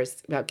really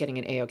cares about getting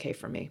an A-okay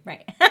from me.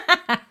 Right.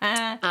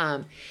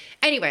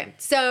 Anyway,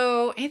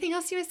 so anything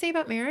else you want to say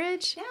about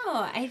marriage? No,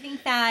 I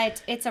think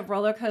that it's a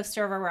roller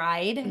coaster of a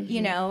ride,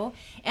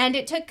 and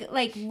it took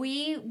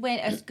we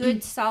went a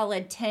good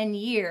solid 10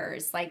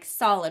 years, like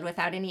solid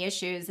without any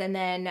issues. And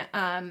then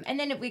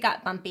we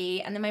got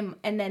bumpy and then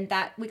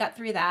we got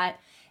through that.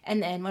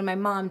 And then when my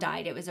mom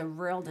died, it was a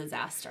real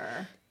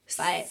disaster.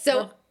 But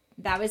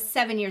that was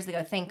 7 years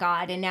ago, thank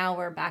God. And now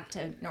we're back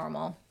to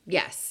normal.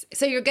 Yes.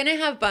 So you're going to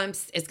have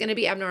bumps. It's going to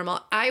be abnormal.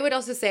 I would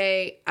also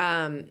say,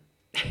 I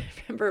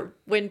remember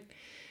when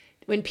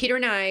Peter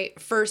and I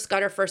first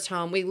got our first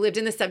home, we lived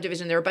in the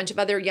subdivision. There were a bunch of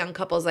other young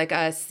couples like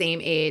us,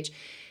 same age.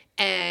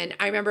 And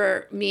I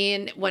remember me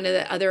and one of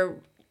the other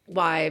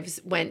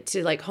wives went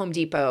to like Home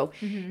Depot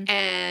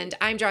and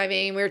I'm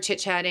driving, we were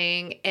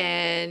chit-chatting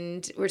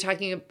and we were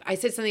talking. I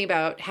said something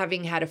about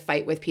having had a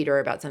fight with Peter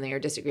about something or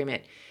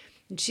disagreement.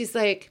 And she's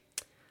like,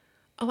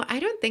 oh,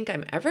 I don't think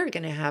I'm ever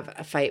going to have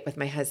a fight with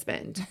my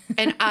husband.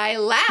 And I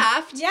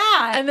laughed.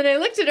 Yeah. And then I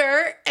looked at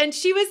her and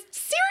she was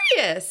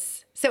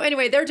serious. So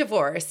anyway, they're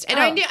divorced. And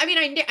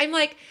I'm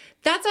like,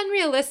 that's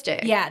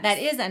unrealistic. Yeah, that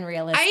is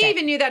unrealistic. I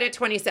even knew that at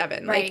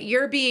 27. Right. Like,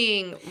 you're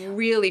being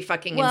really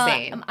fucking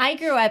insane. I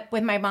grew up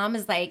with my mom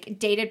as like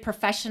dated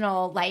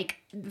professional, like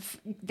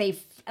they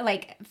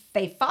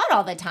fought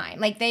all the time.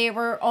 Like they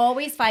were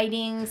always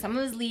fighting.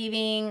 Someone was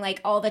leaving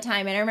like all the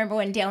time. And I remember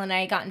when Dale and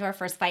I got into our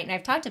first fight, and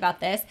I've talked about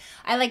this,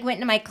 I like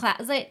went into my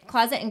closet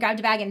and grabbed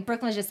a bag, and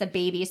Brooklyn was just a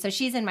baby. So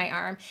she's in my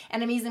arm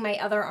and I'm using my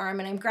other arm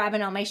and I'm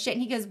grabbing all my shit.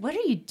 And he goes, what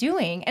are you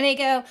doing? And I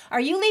go,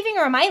 are you leaving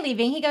or am I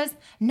leaving? He goes,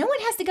 no one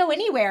has to go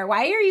anywhere.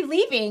 Why are you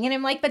leaving? And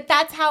I'm like, but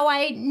that's how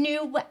I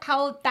knew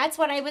that's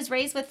what I was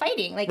raised with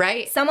fighting.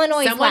 Like someone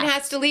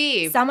has to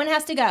leave. Someone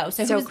has to go.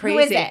 So who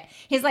is it?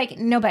 He's like,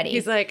 nobody.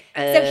 He's like,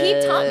 so he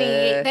taught me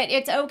that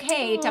it's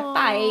okay to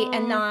fight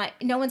and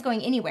no one's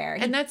going anywhere.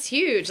 And that's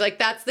huge. Like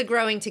that's the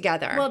growing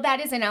together. Well, that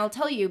is, and I'll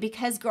tell you,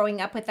 because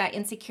growing up with that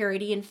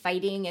insecurity and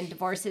fighting and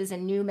divorces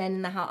and new men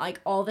in the house, like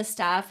all the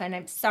stuff, and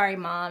I'm sorry,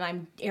 Mom,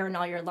 I'm airing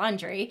all your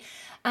laundry.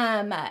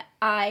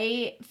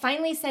 I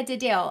finally said to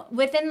Dale,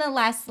 within the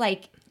last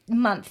like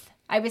month,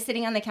 I was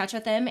sitting on the couch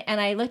with him and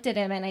I looked at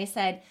him and I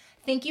said,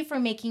 thank you for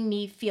making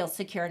me feel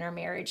secure in our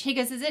marriage. He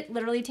goes, is it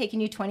literally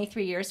taking you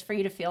 23 years for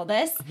you to feel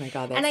this? Oh my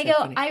God, that's And I so go,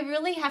 funny. I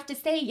really have to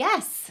say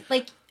yes.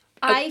 Like,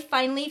 I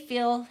finally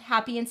feel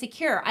happy and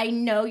secure. I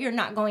know you're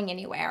not going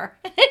anywhere.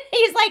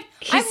 He's like,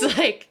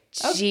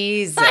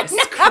 Jesus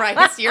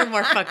Christ, you're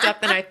more fucked up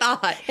than I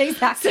thought.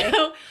 Exactly.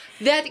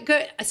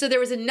 So there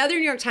was another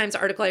New York Times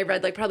article I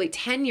read like probably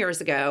 10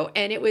 years ago,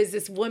 and it was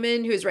this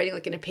woman who was writing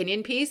like an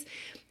opinion piece.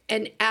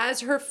 And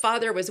as her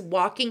father was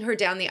walking her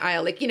down the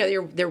aisle, like,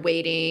 they're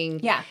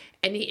waiting. Yeah.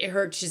 And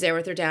she's there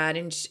with her dad,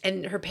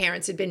 and her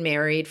parents had been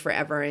married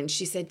forever. And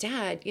she said,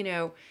 Dad,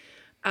 you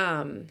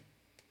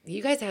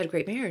guys had a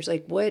great marriage.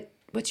 Like,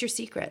 what's your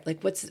secret?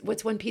 Like,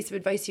 what's one piece of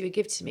advice you would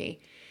give to me?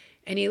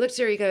 And he looked at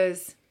her, he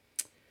goes,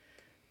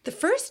 the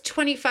first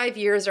 25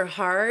 years are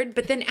hard,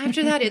 but then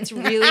after that, it's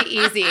really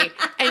easy.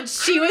 And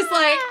she was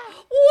like,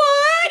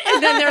 what?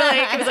 And then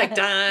it was like,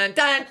 dun,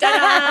 dun,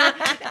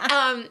 dun,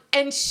 dun.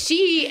 And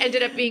she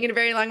ended up being in a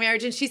very long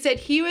marriage. And she said,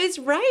 he was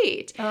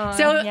right.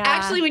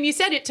 Actually, when you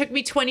said it took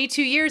me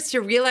 22 years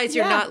to realize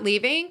you're not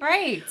leaving.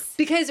 Right.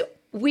 Because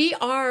we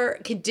are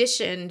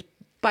conditioned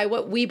by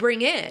what we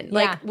bring in.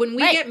 Like when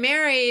we get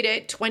married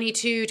at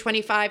 22,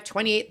 25,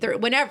 28, 30,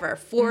 whenever,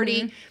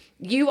 40,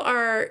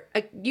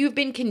 you've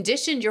been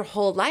conditioned your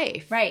whole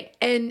life. Right.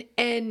 And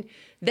then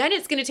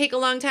it's going to take a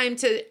long time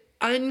to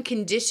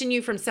uncondition you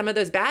from some of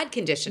those bad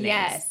conditionings.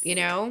 Yes.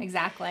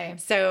 Exactly. Exactly.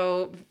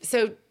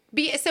 So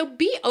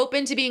be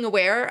open to being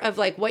aware of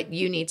like what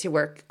you need to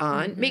work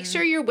on. Make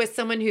sure you're with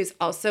someone who's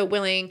also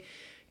willing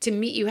to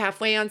meet you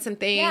halfway on some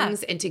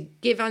things and to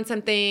give on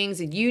some things.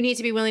 And you need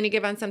to be willing to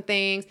give on some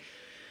things.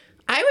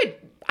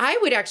 I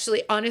would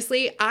actually,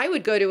 honestly, I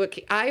would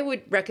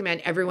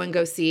recommend everyone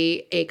go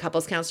see a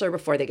couples counselor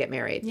before they get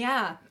married.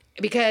 Yeah.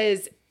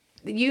 Because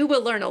you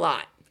will learn a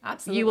lot.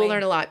 Absolutely. You will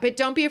learn a lot. But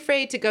don't be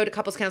afraid to go to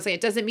couples counseling.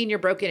 It doesn't mean you're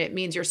broken. It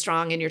means you're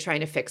strong and you're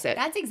trying to fix it.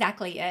 That's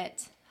exactly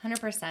it.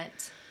 100%.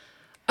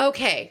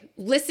 Okay.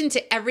 Listen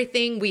to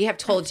everything we have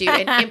told you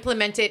and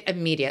implement it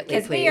immediately,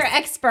 please. Because we are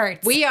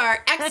experts. We are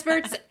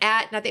experts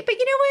at nothing. But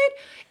you know what?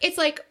 It's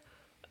like,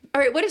 all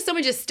right, what if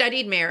someone just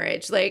studied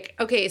marriage? Like,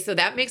 okay, so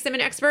that makes them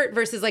an expert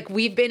versus like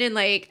we've been in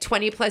like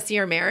 20 plus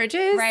year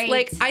marriages. Right.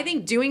 Like I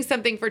think doing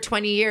something for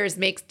 20 years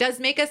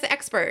does make us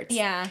experts.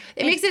 Yeah.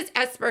 It makes us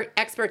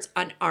experts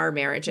on our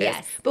marriages.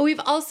 Yes. But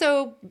we've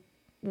also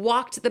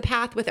walked the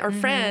path with our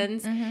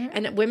friends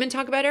and women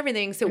talk about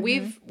everything. So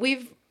we've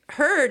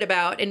heard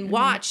about and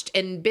watched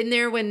and been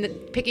there when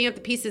picking up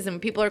the pieces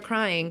and people are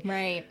crying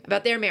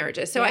about their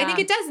marriages. So I think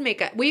it does make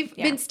it. We've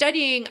been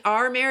studying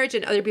our marriage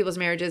and other people's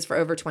marriages for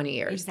over 20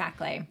 years.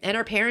 Exactly. And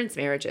our parents'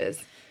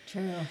 marriages.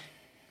 True.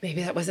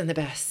 Maybe that wasn't the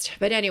best.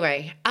 But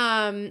anyway,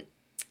 all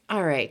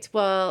right.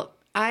 Well,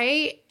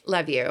 I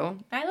love you.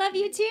 I love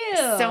you too.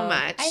 So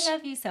much. I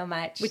love you so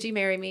much. Would you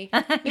marry me?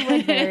 I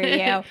would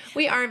marry you.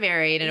 We are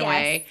married in a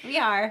way. We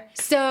are.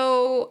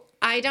 So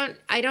I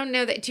don't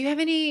know that. Do you have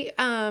any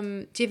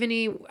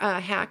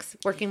hacks,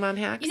 working mom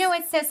hacks? You know,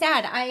 it's so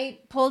sad. I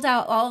pulled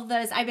out all of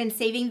those. I've been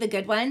saving the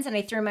good ones and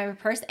I threw them in my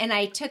purse and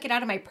I took it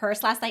out of my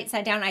purse last night,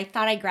 sat down. I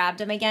thought I grabbed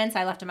them again. So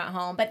I left them at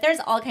home, but there's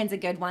all kinds of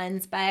good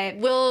ones, but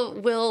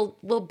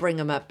we'll bring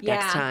them up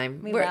next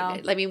time. We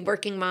will. I mean,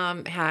 working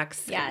mom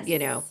hacks, yes.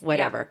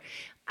 Whatever.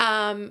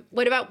 Yeah.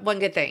 What about one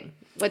good thing?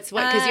 Because you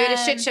had a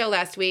shit show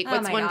last week.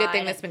 What's one good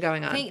thing that's been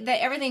going on? I think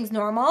that everything's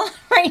normal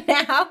right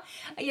now.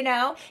 You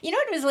know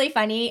what was really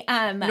funny?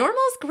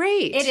 Normal's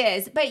great. It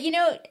is. But do you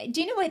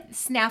know what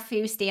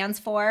SNAFU stands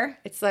for?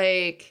 It's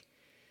like,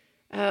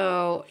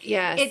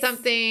 it's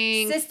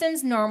something.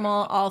 Systems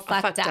normal, all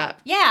fucked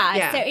up.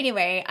 Yeah. So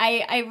anyway,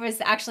 I was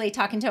actually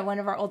talking to one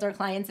of our older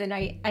clients and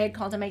I had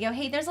called him. I go,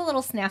 hey, there's a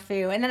little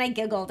snafu. And then I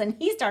giggled and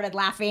he started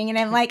laughing and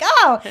I'm like,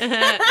 oh. Oh, you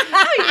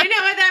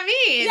know what that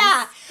means.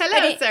 Yeah.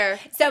 Hello, sir.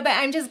 But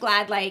I'm just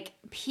glad, like,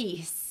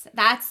 peace.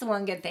 That's the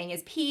one good thing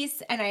is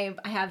peace. And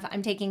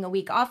I'm taking a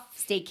week off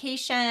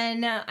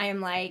staycation. I'm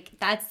like,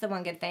 that's the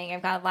one good thing.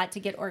 I've got a lot to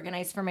get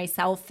organized for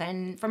myself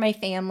and for my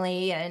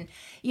family. And,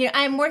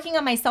 I'm working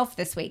on myself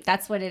this week.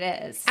 That's what it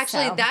is.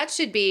 Actually, that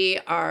should be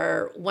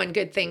our one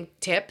good thing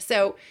tip.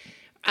 So,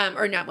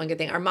 or not one good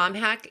thing, our mom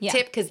hack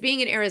tip. Because being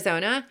in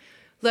Arizona,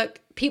 look,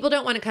 people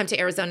don't want to come to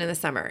Arizona in the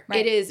summer.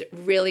 Right. It is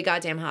really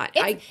goddamn hot.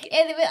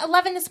 It's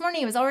 11 this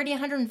morning. It was already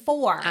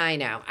 104. I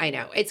know.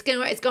 It's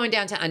going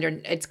down to under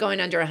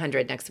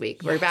 100 next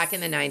week. Yes. We're back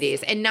in the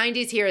 90s, and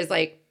 90s here is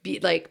like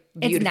beautiful.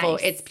 It's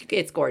nice.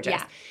 It's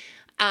gorgeous.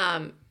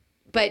 Yeah.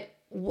 But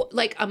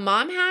like a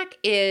mom hack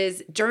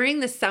is during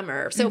the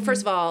summer. So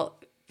first of all,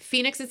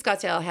 Phoenix and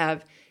Scottsdale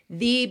have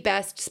the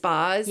best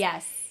spas.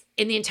 Yes.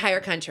 In the entire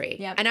country.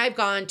 Yep. And I've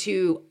gone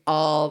to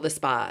all the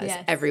spas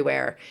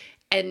everywhere.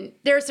 And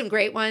there are some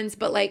great ones,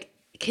 but like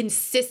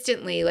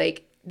consistently,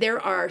 like there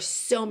are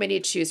so many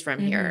to choose from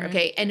here.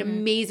 Okay. And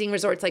amazing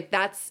resorts. Like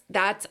that's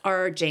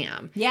our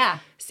jam. Yeah.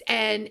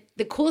 And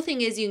the cool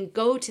thing is you can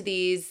go to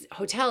these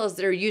hotels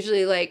that are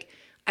usually like,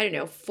 I don't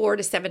know, $400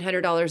 to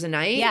 $700 a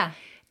night. Yeah.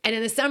 And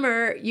in the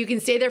summer, you can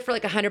stay there for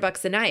like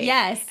 $100 a night.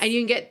 Yes. And you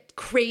can get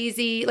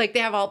crazy, like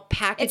they have all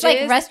packages. It's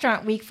like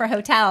restaurant week for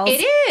hotels.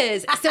 It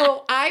is.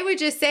 So I would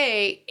just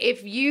say,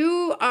 if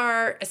you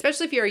are,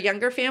 especially if you're a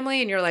younger family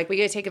and you're like, we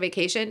got to take a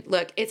vacation.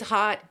 Look, it's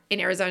hot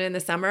in Arizona in the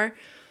summer,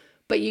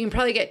 but you can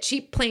probably get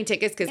cheap plane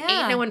tickets because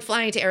ain't no one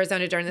flying to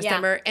Arizona during the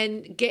summer,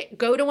 and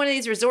go to one of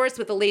these resorts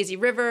with a lazy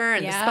river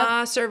and the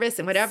spa service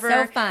and whatever.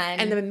 So fun.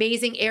 And the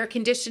amazing air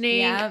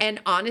conditioning.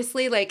 And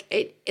honestly,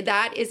 like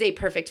that is a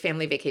perfect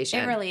family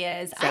vacation. It really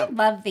is. So, I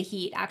love the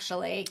heat,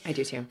 actually. I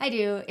do too. I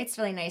do. It's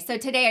really nice. So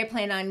today I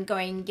plan on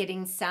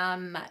getting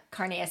some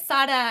carne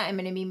asada. I'm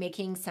going to be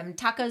making some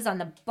tacos on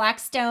the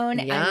Blackstone.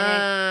 Yum. I'm going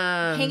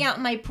to hang out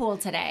in my pool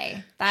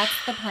today.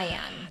 That's the plan.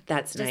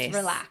 That's just nice. Just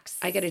relax.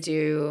 I gotta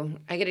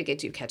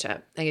get you catch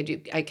up.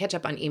 I catch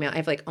up on email. I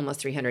have like almost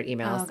 300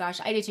 emails. Oh gosh,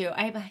 I do too.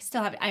 I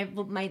still have.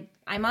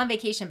 I'm on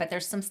vacation, but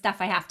there's some stuff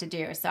I have to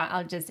do. So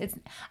I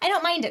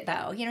don't mind it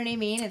though. You know what I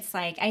mean? It's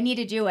like I need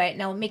to do it,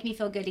 and it'll make me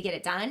feel good to get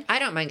it done. I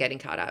don't mind getting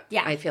caught up.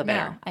 Yeah, I feel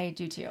better. No, I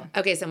do too.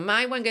 Okay, so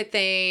my one good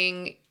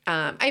thing.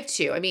 I have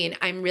two. I mean,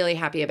 I'm really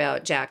happy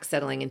about Jack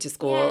settling into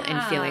school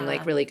and feeling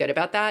like really good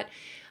about that.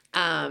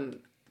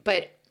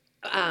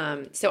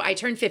 So I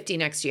turn 50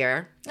 next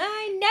year.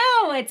 I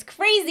know, it's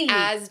crazy.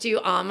 As do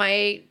all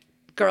my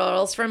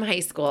girls from high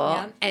school.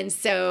 Yeah. And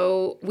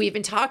so we've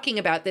been talking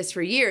about this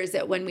for years,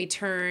 that when we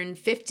turn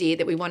 50,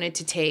 that we wanted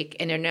to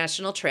take an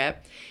international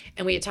trip.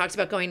 And we had talked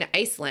about going to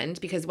Iceland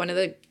because one of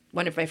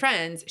my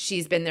friends,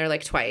 she's been there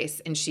like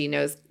twice, and she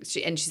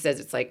says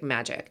it's like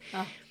magic.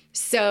 Oh.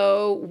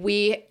 So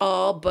we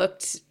all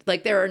booked,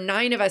 like there are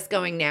 9 of us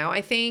going now, I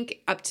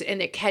think,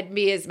 and it can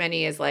be as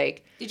many as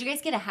like. Did you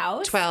guys get a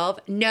house? 12.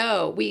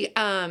 No,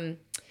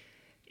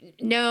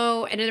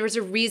 no. And there was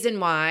a reason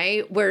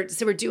why we're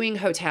doing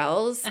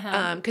hotels,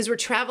 because we're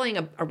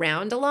traveling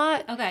around a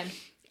lot. Okay.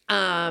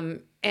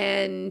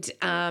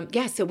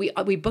 So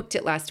we booked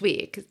it last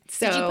week.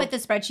 So did you put the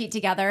spreadsheet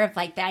together of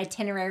like the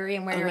itinerary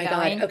and where you're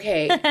going? God.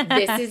 Okay.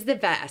 This is the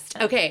best.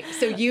 Okay.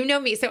 So you know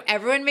me. So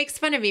everyone makes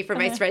fun of me for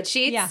my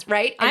spreadsheets,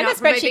 right? And I'm a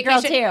spreadsheet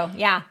girl too.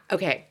 Yeah.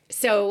 Okay.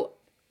 So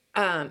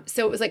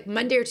it was like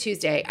Monday or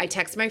Tuesday. I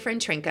text my friend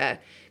Trinka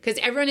because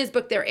everyone has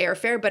booked their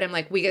airfare, but I'm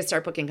like, we got to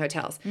start booking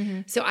hotels.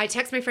 Mm-hmm. So I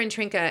text my friend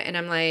Trinka and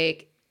I'm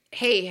like,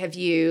 hey, have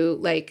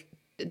you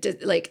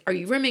are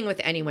you rooming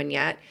with anyone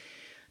yet?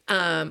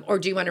 Or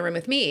do you want to room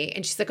with me?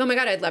 And she's like, oh my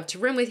God, I'd love to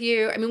room with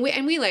you. I mean,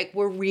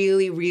 we're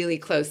really, really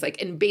close.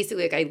 Like, and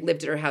basically like I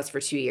lived at her house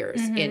for 2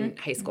 years in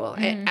high school,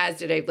 as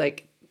did I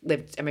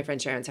lived at my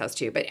friend Sharon's house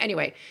too. But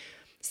anyway,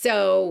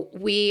 so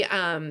we,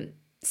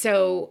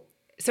 so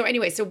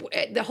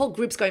the whole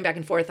group's going back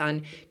and forth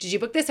on, did you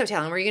book this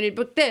hotel? And were you going to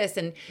book this?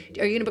 And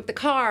are you going to book the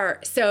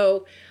car?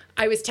 So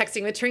I was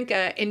texting with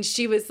Trinka and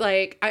she was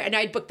like, and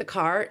I'd booked the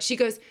car. She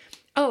goes,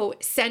 oh,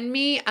 send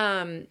me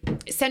how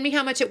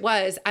much it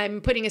was.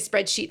 I'm putting a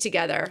spreadsheet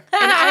together.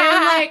 And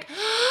I'm like,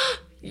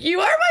 you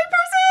are my person.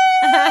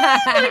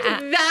 Like,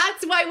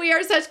 that's why we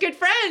are such good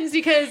friends,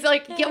 because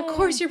of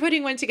course you're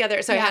putting one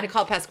together. So I had to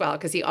call Pasquale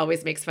because he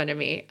always makes fun of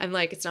me. I'm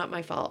like, it's not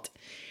my fault.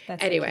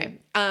 That's anyway.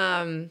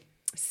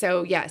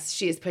 So yes,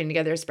 she is putting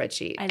together a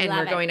spreadsheet, and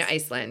we're going to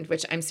Iceland,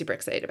 which I'm super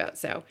excited about.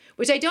 So,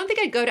 which I don't think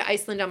I'd go to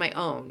Iceland on my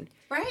own.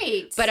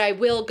 Right. But I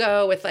will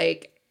go with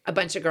a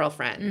bunch of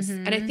girlfriends.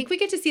 And I think we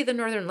get to see the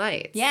Northern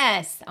Lights.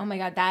 Yes. Oh my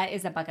God. That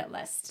is a bucket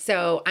list.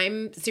 So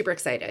I'm super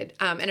excited.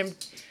 And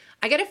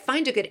I got to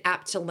find a good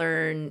app to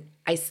learn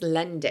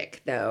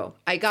Icelandic though.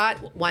 I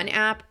got one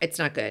app. It's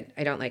not good.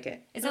 I don't like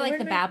it. Is it like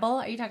the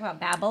Babbel? Are you talking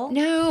about Babbel?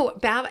 No,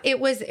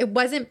 it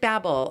wasn't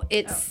Babbel.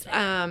 It's,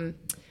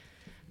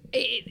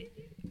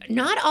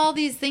 not all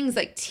these things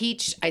like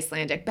teach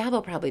Icelandic.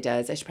 Babbel probably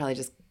does. I should probably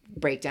just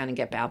break down and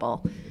get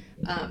Babbel.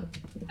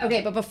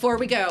 Okay, but before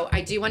we go, I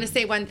do want to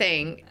say one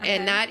thing,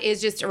 and that is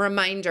just a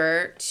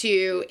reminder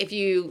to, if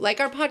you like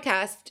our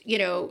podcast,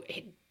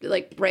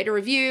 write a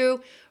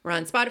review. We're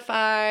on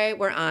Spotify.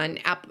 We're on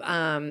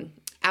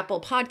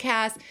Apple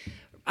Podcasts.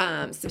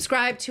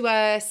 Subscribe to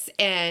us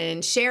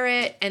and share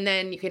it. And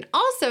then you can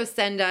also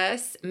send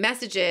us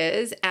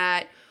messages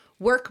at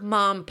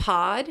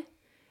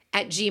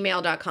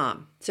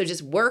workmompod@gmail.com. So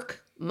just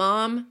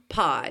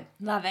workmompod.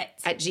 Love it.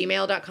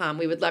 @gmail.com.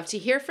 We would love to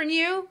hear from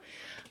you.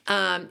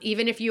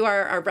 Even if you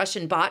are our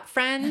Russian bot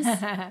friends,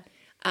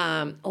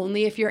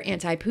 only if you're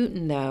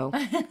anti-Putin though,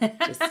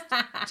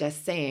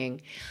 just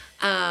saying.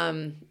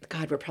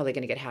 God, we're probably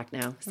going to get hacked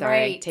now. Sorry.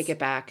 Right. Take it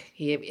back.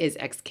 He is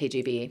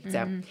ex-KGB.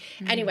 So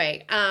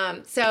anyway,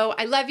 so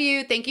I love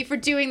you. Thank you for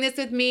doing this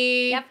with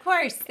me. Yeah, of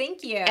course.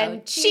 Thank you.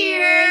 And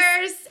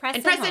cheers.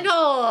 Press and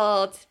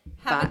hold.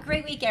 Have a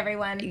great week,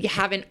 everyone. You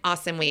have an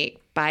awesome week.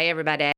 Bye, everybody.